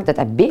the fact that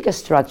a big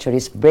structure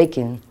is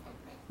breaking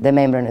the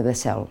membrane of the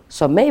cell.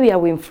 So maybe are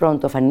we in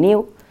front of a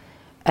new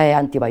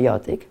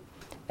antibiotic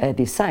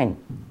design.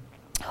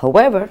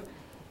 However,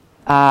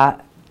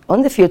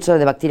 on the future,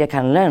 the bacteria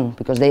can learn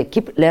because they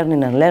keep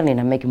learning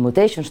and making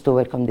mutations to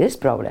overcome this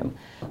problem.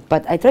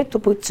 But I tried to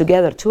put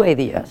together two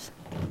ideas.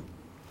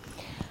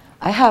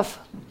 I have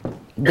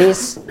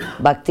this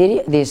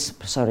bacteria, this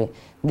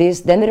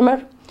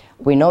dendrimer.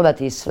 We know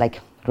that it's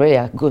like really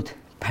a good,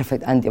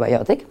 perfect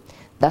antibiotic.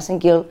 Doesn't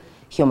kill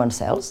human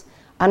cells.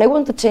 And I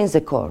want to change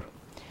the core.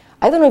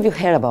 I don't know if you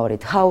heard about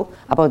it. How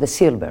about the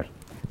silver?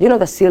 You know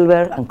that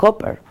silver and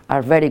copper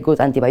are very good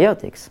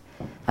antibiotics.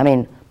 I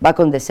mean, back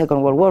on the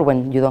Second World War,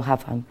 when you don't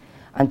have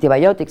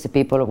antibiotics, the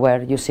people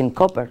were using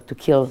copper to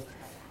kill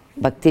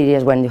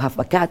bacteria when you have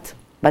a cat.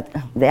 But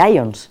the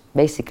ions,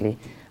 basically,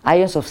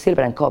 ions of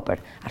silver and copper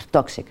are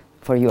toxic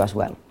for you as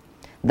well.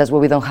 That's why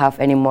we don't have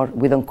anymore,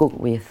 we don't cook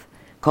with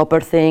copper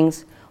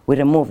things. We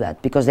remove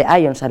that because the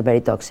ions are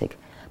very toxic.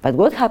 But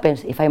what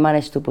happens if I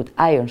manage to put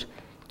ions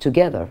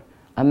together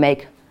and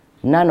make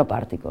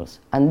nanoparticles?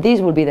 And this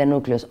will be the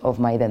nucleus of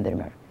my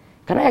dendrimer.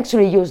 Can I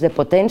actually use the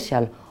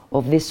potential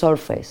of this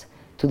surface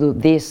to do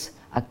this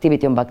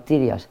activity on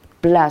bacteria,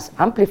 plus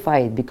amplify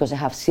it because I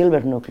have silver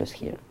nucleus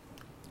here?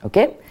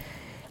 Okay?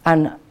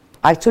 And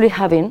actually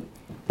having,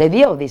 the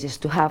idea of this is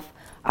to have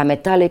a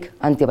metallic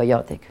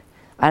antibiotic.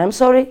 And I'm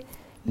sorry,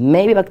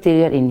 maybe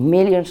bacteria in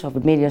millions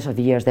of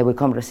years they will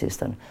become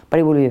resistant. But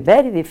it will be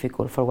very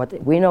difficult for what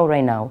we know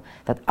right now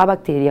that a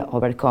bacteria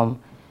overcome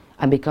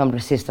and become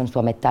resistant to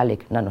a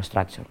metallic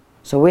nanostructure.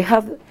 So we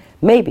have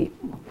maybe,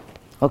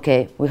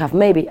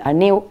 a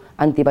new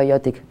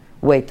antibiotic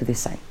way to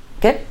design.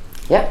 Okay?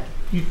 Yeah?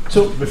 You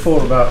talked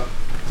before about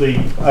the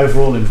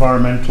overall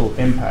environmental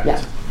impact.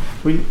 Yeah.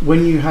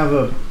 When you have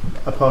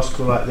a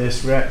particle like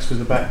this reacts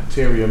with a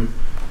bacterium,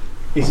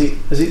 is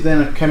it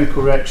then a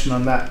chemical reaction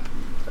and that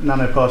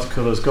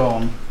nanoparticle has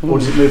gone, or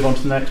does it move on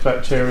to the next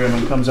bacterium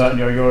and comes out in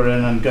your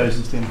urine and goes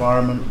into the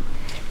environment?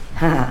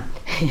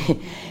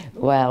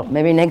 Well,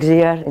 maybe next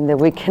year in the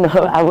weekend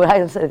I will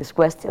answer this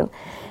question.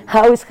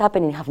 How it's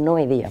happening, I have no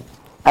idea.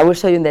 I will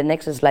show you in the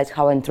next slides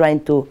how I'm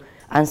trying to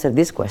answer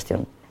this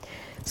question.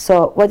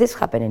 So what is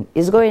happening?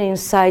 Is going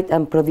inside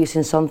and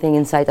producing something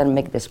inside and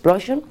make the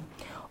explosion?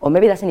 Or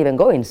maybe it doesn't even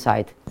go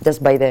inside,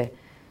 just by the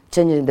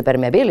changing the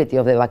permeability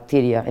of the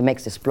bacteria, it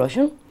makes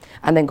explosion,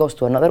 and then goes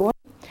to another one.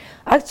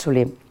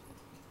 Actually,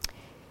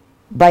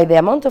 by the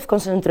amount of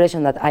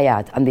concentration that I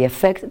add and the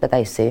effect that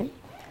I see,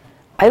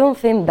 I don't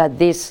think that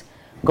this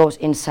goes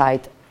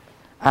inside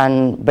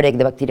and break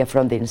the bacteria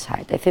from the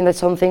inside. I think that's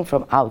something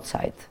from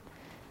outside.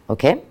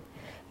 Okay?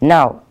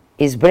 Now,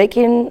 is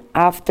breaking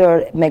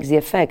after makes the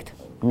effect?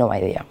 No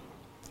idea.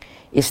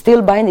 Is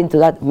still binding to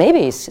that? Maybe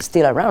it's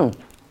still around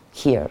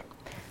here.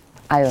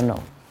 I don't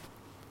know.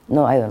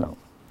 No, I don't know.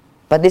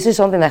 But this is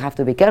something I have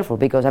to be careful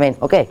because, I mean,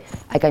 okay,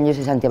 I can use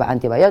this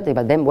antibiotic,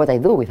 but then what I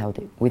do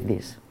with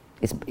this?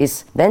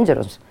 It's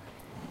dangerous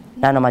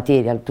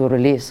nanomaterial to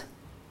release,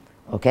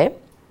 okay?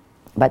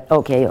 But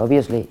okay,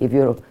 obviously, if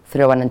you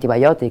throw an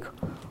antibiotic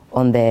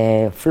on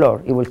the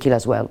floor, it will kill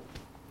as well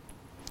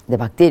the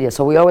bacteria.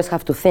 So we always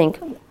have to think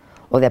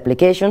of the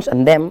applications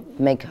and then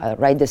make a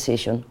right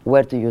decision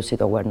where to use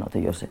it or where not to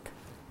use it,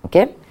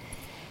 okay?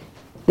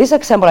 This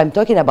example I'm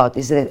talking about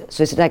is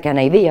so it's like an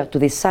idea to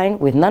design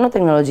with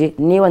nanotechnology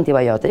new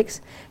antibiotics.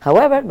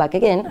 However, back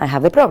again, I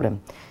have the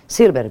problem.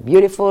 Silver,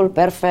 beautiful,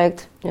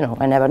 perfect. You know,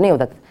 I never knew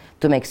that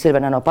to make silver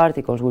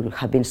nanoparticles would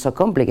have been so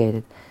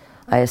complicated.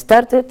 I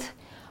started,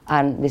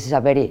 and this is a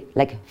very,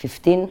 like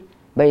 15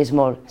 very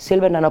small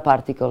silver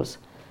nanoparticles.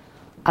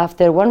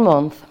 After 1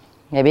 month,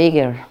 a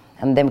bigger,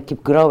 and then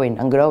keep growing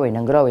and growing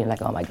and growing,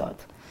 like, oh my God.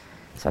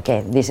 So,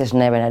 okay, this is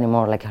never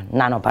anymore like a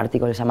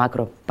nanoparticle, it's a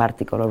macro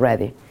particle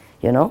already,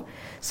 you know?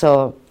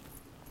 So,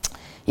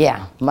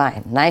 yeah,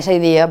 nice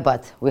idea,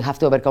 but we have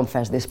to overcome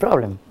first this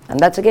problem. And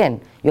that's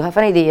again, you have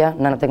an idea,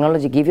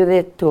 nanotechnology give you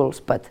the tools,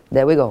 but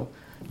there we go,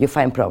 you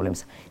find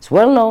problems. It's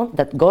well known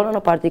that gold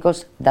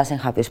nanoparticles doesn't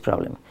have this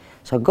problem.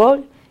 So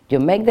gold, you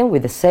make them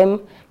with the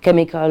same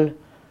chemical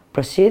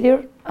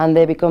procedure and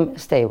they become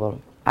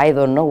stable. I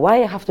don't know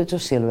why I have to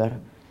choose silver.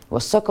 It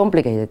was so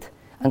complicated,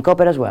 and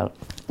copper as well,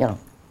 you know.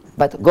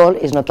 But gold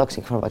is not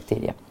toxic for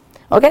bacteria.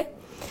 Okay?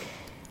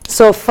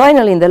 So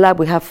finally in the lab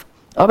we have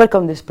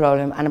overcome this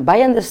problem, and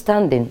by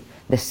understanding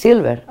the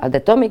silver at the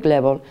atomic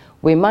level,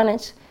 we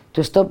managed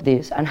to stop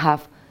this and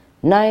have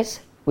nice,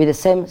 with the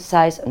same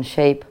size and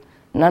shape,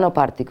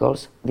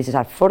 nanoparticles. These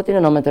are 40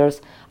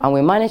 nanometers, and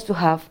we managed to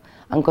have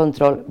and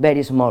control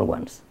very small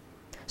ones.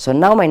 So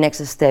now my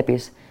next step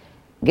is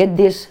get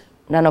these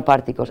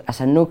nanoparticles as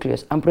a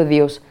nucleus and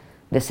produce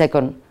the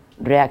second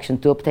reaction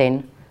to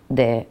obtain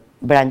the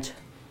branch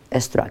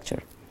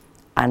structure.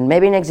 And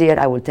maybe next year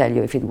I will tell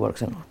you if it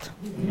works or not.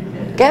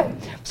 Okay?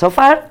 So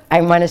far, I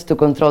managed to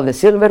control the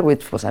silver,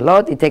 which was a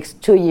lot. It takes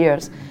 2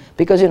 years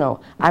because, you know,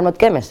 I'm not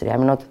chemistry,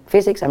 I'm not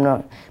physics,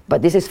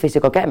 but this is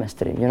physical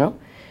chemistry, you know?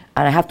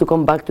 And I have to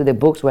come back to the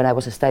books when I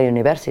was studying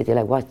university,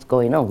 like what's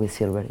going on with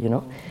silver, you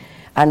know?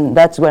 And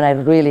that's when I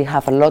really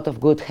have a lot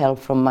of good help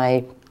from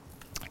my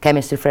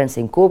chemistry friends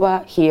in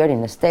Cuba, here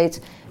in the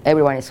States.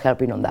 Everyone is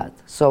helping on that.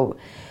 So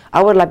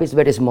our lab is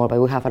very small, but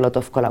we have a lot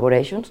of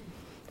collaborations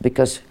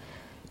because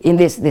in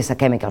this is a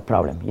chemical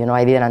problem. You know,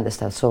 I didn't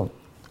understand. So,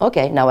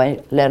 okay, now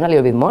I learn a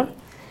little bit more.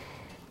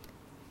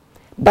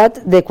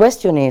 But the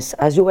question is,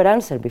 as you were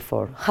answered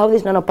before, how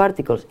these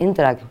nanoparticles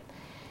interact.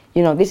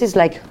 You know, this is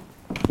like,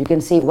 you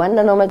can see 1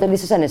 nanometer,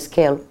 this is an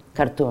scale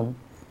cartoon.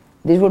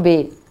 This will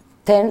be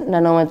 10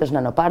 nanometers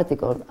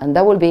nanoparticle, and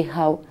that will be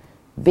how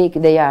big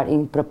they are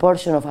in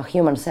proportion of a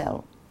human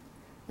cell.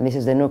 And this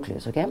is the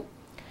nucleus, okay?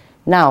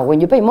 Now, when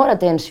you pay more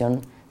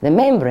attention, the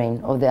membrane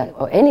of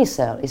any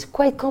cell is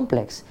quite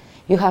complex.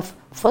 You have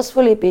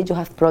phospholipids, you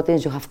have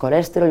proteins, you have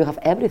cholesterol, you have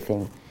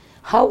everything.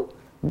 How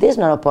this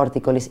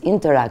nanoparticle is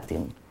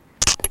interacting?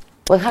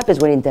 What happens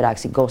when it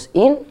interacts? It goes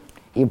in,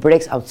 it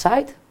breaks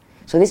outside.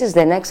 So this is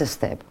the next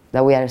step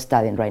that we are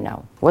studying right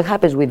now. What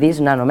happens with these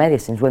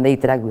nanomedicines when they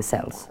interact with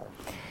cells?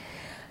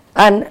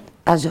 And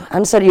as to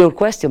answer your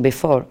question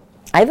before,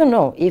 I don't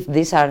know if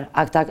these are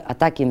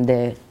attacking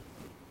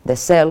the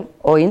cell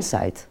or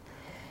inside.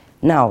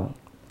 Now,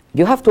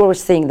 you have to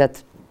always think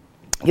that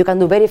you can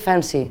do very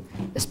fancy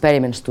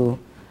experiments to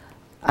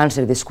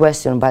answer this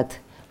question, but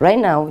right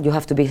now you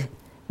have to be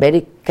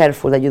very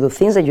careful that you do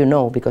things that you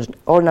know, because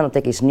all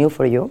nanotech is new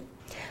for you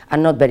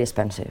and not very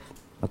expensive,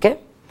 okay?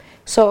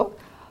 So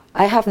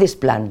I have this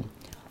plan.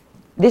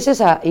 This is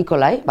a E.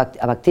 coli,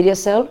 a bacteria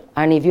cell,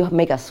 and if you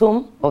make a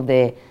zoom of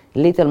the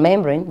little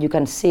membrane, you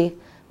can see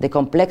the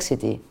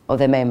complexity of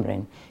the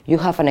membrane. You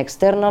have an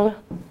external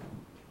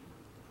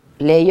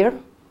layer,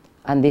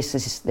 and this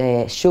is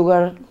the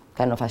sugar,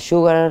 kind of a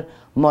sugar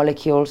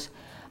molecules,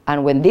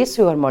 and when these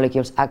sugar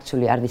molecules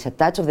actually are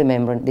disattached of the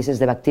membrane, this is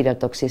the bacterial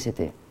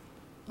toxicity,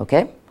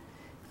 okay?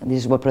 And this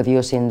is what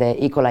produces in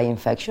the E. coli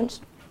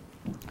infections.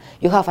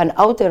 You have an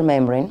outer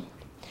membrane,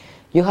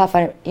 you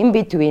have in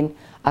between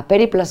a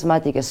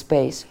periplasmatic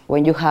space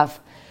when you have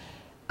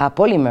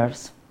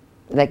polymers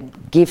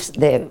that gives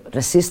the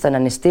resistance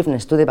and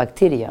stiffness to the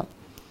bacteria.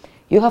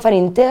 You have an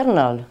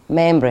internal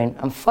membrane,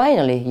 and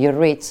finally you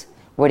reach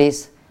what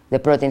is the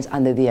proteins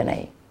and the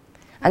DNA.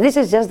 And this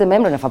is just the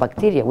membrane of a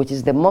bacteria, which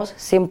is the most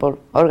simple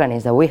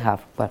organism that we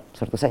have, well,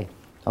 so to say,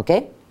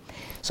 okay?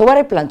 So what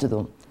I plan to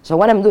do, so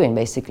what I'm doing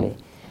basically,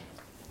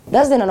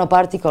 does the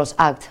nanoparticles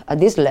act at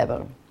this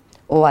level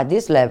or at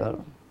this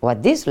level, or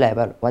at this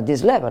level, or at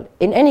this level,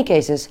 in any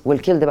cases will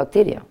kill the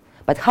bacteria.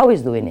 But how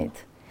is doing it?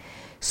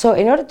 So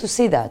in order to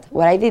see that,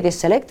 what I did is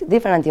select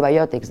different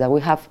antibiotics that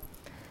we have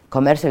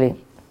commercially,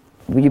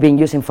 we've been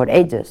using for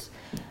ages,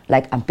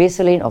 like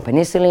ampicillin or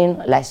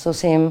penicillin,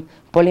 lysocim,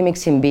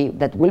 polymyxin B,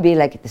 that will be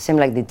like the same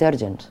like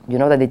detergent. You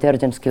know that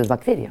detergents kill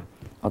bacteria,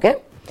 okay?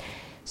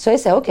 So I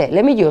said, okay,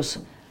 let me use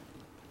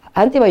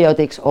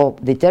antibiotics or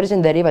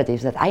detergent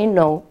derivatives that I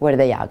know where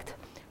they act.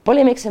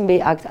 Polymyxin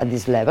B acts at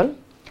this level.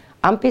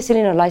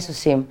 Ampicillin or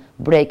lysocim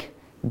break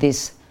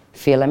these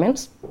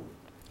filaments.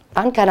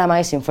 And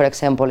kanamycin, for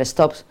example,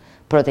 stops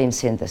protein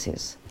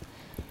synthesis.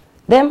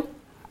 Then,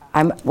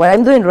 what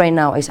I'm doing right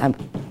now is I'm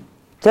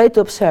trying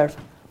to observe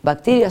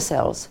bacteria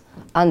cells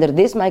under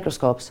these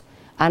microscopes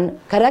and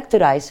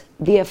characterize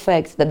the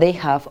effects that they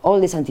have all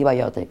these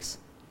antibiotics.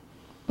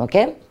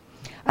 Okay?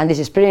 And this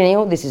is pretty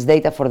new. This is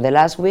data for the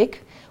last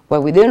week.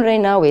 What we're doing right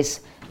now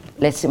is,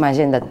 let's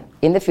imagine that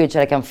in the future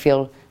I can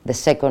fill the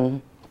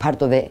second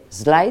part of the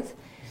slide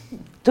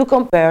to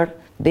compare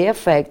the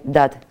effect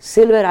that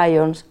silver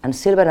ions and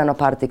silver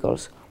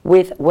nanoparticles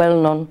with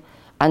well-known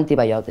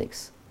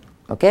antibiotics.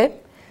 Okay?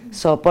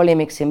 So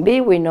polymyxin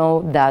B, we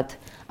know that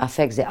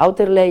affects the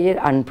outer layer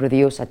and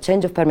produce a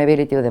change of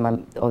permeability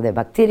of the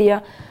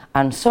bacteria,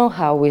 and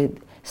somehow we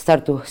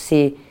start to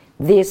see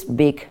these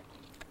big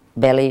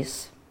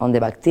bellies on the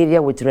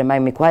bacteria, which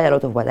remind me quite a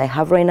lot of what I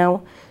have right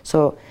now.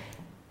 So,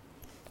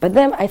 but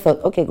then I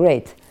thought, okay,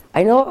 great.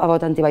 I know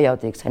about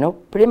antibiotics. I know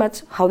pretty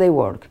much how they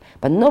work,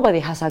 but nobody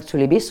has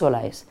actually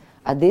visualized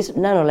at this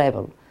nano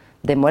level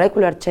the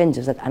molecular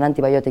changes that an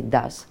antibiotic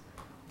does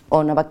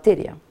on a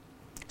bacteria.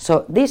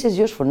 So this is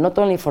useful not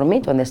only for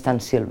me to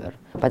understand silver,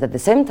 but at the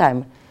same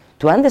time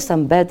to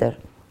understand better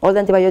all the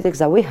antibiotics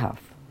that we have.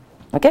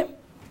 Okay?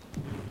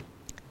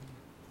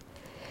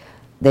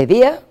 The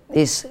idea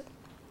is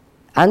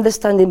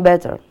understanding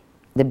better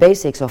the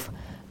basics of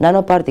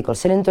nanoparticle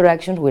cell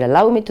interactions will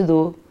allow me to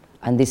do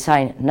and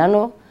design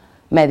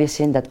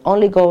nanomedicine that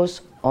only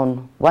goes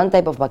on one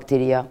type of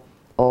bacteria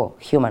or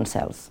human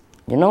cells.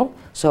 You know?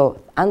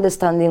 So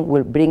understanding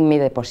will bring me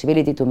the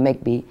possibility to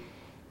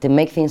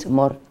make things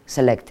more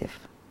selective.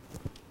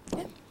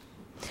 Yeah.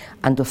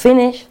 And to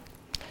finish,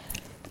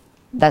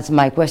 that's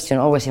my question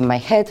always in my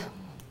head,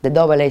 the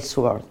double-edged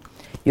sword.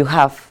 You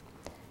have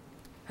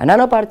a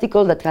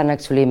nanoparticle that can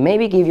actually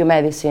maybe give you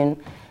medicine,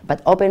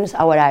 but opens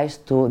our eyes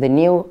to the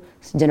new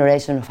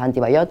generation of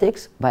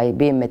antibiotics by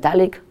being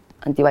metallic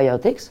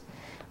antibiotics.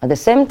 At the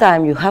same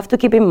time, you have to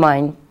keep in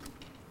mind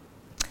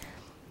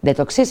the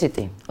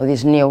toxicity of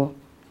this new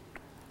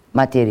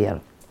material.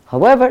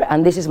 However,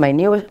 and this is my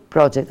new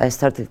project I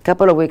started a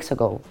couple of weeks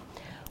ago,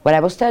 what I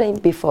was telling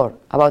before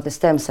about the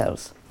stem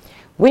cells.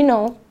 We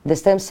know the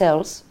stem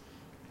cells,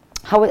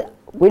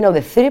 we know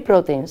the 3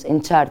 proteins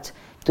in charge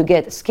to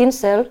get skin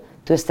cell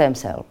to stem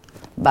cell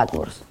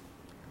backwards.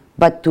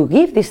 But to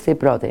give these 3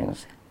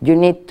 proteins, you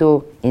need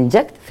to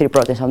inject 3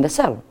 proteins on the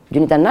cell. You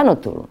need a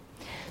nanotool.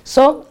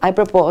 So I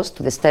proposed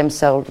to the stem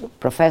cell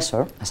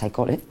professor, as I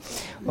call it,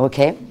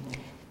 okay,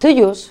 to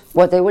use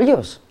what they will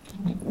use,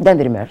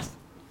 dendrimers.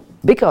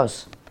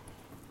 Because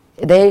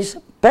there is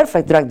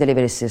perfect drug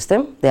delivery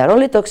system, they are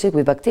only toxic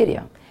with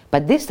bacteria.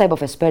 But this type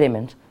of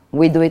experiment,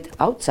 we do it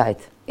outside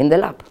in the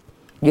lab.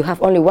 You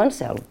have only one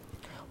cell.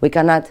 We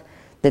can add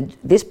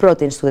these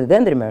proteins to the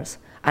dendrimers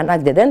and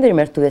add the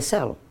dendrimers to the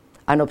cell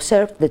and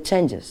observe the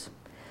changes.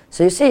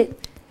 So you see,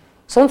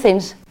 some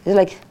things is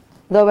like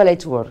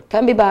double-edged sword.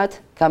 Can be bad,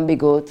 can be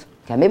good,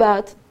 can be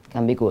bad,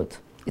 can be good.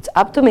 It's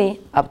up to me,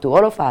 up to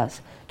all of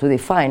us, to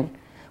define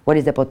what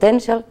is the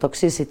potential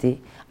toxicity,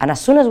 and as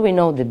soon as we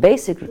know the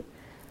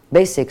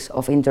basics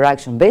of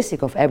interaction,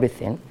 basic of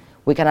everything,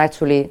 we can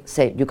actually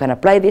say, you can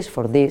apply this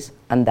for this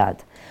and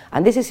that.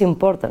 And this is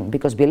important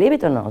because, believe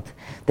it or not,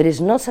 there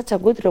is not such a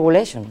good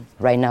regulation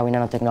right now in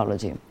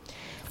nanotechnology.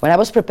 When I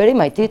was preparing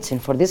my teaching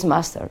for this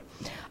master,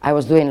 I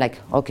was doing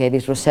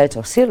this research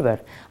of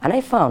silver, and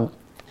I found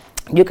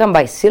you can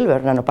buy silver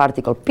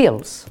nanoparticle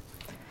pills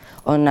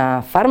on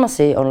a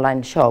pharmacy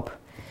online shop,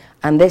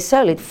 and they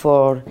sell it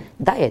for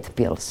diet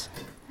pills.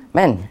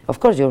 Man, of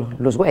course you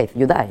lose weight,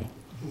 you die.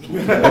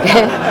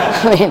 Okay?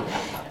 I mean,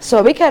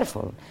 so be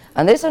careful.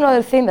 And there's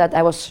another thing that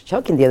I was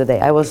shocking the other day.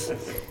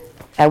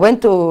 I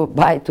went to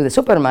the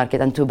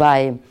supermarket and to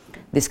buy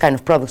this kind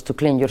of products to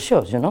clean your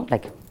shoes, you know,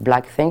 like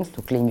black things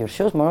to clean your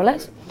shoes, more or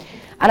less.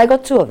 And I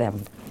got 2 of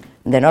them.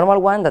 The normal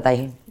one that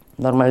I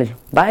normally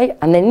buy,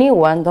 and the new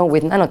one done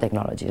with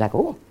nanotechnology. Like,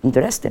 oh,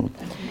 interesting.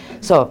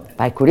 So,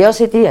 by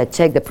curiosity, I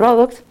checked the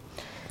product.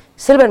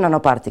 Silver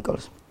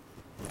nanoparticles.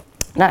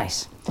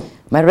 Nice.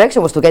 My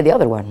reaction was to get the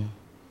other one,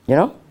 you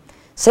know?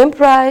 Same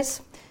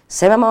price,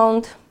 same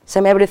amount,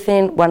 same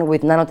everything, one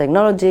with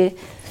nanotechnology.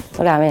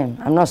 Okay, I mean,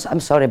 I'm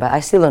sorry, but I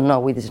still don't know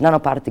with these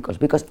nanoparticles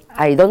because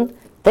I don't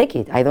take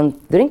it, I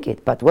don't drink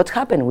it. But what's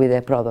happened with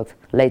the product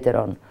later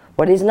on?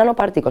 What these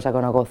nanoparticles are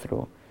going to go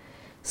through?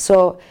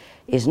 So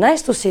it's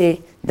nice to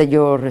see that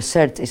your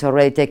research is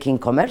already taking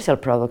commercial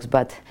products,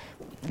 but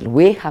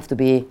we have to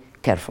be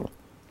careful,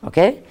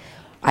 okay?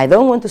 I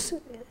don't want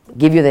to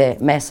give you the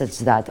message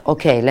that,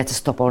 okay, let's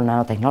stop all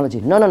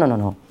nanotechnology. No, no, no, no,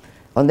 no.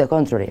 On the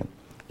contrary,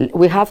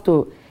 we have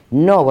to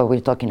know what we're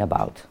talking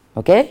about,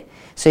 okay?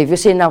 So if you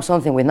see now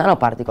something with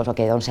nanoparticles,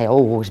 okay, don't say,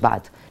 oh, it's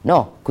bad.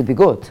 No, could be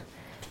good.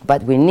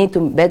 But we need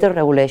better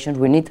regulations.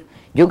 We need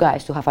you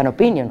guys to have an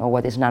opinion on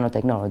what is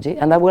nanotechnology,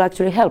 and that will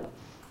actually help,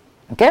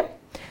 okay?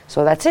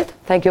 So that's it.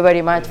 Thank you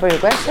very much for your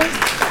questions.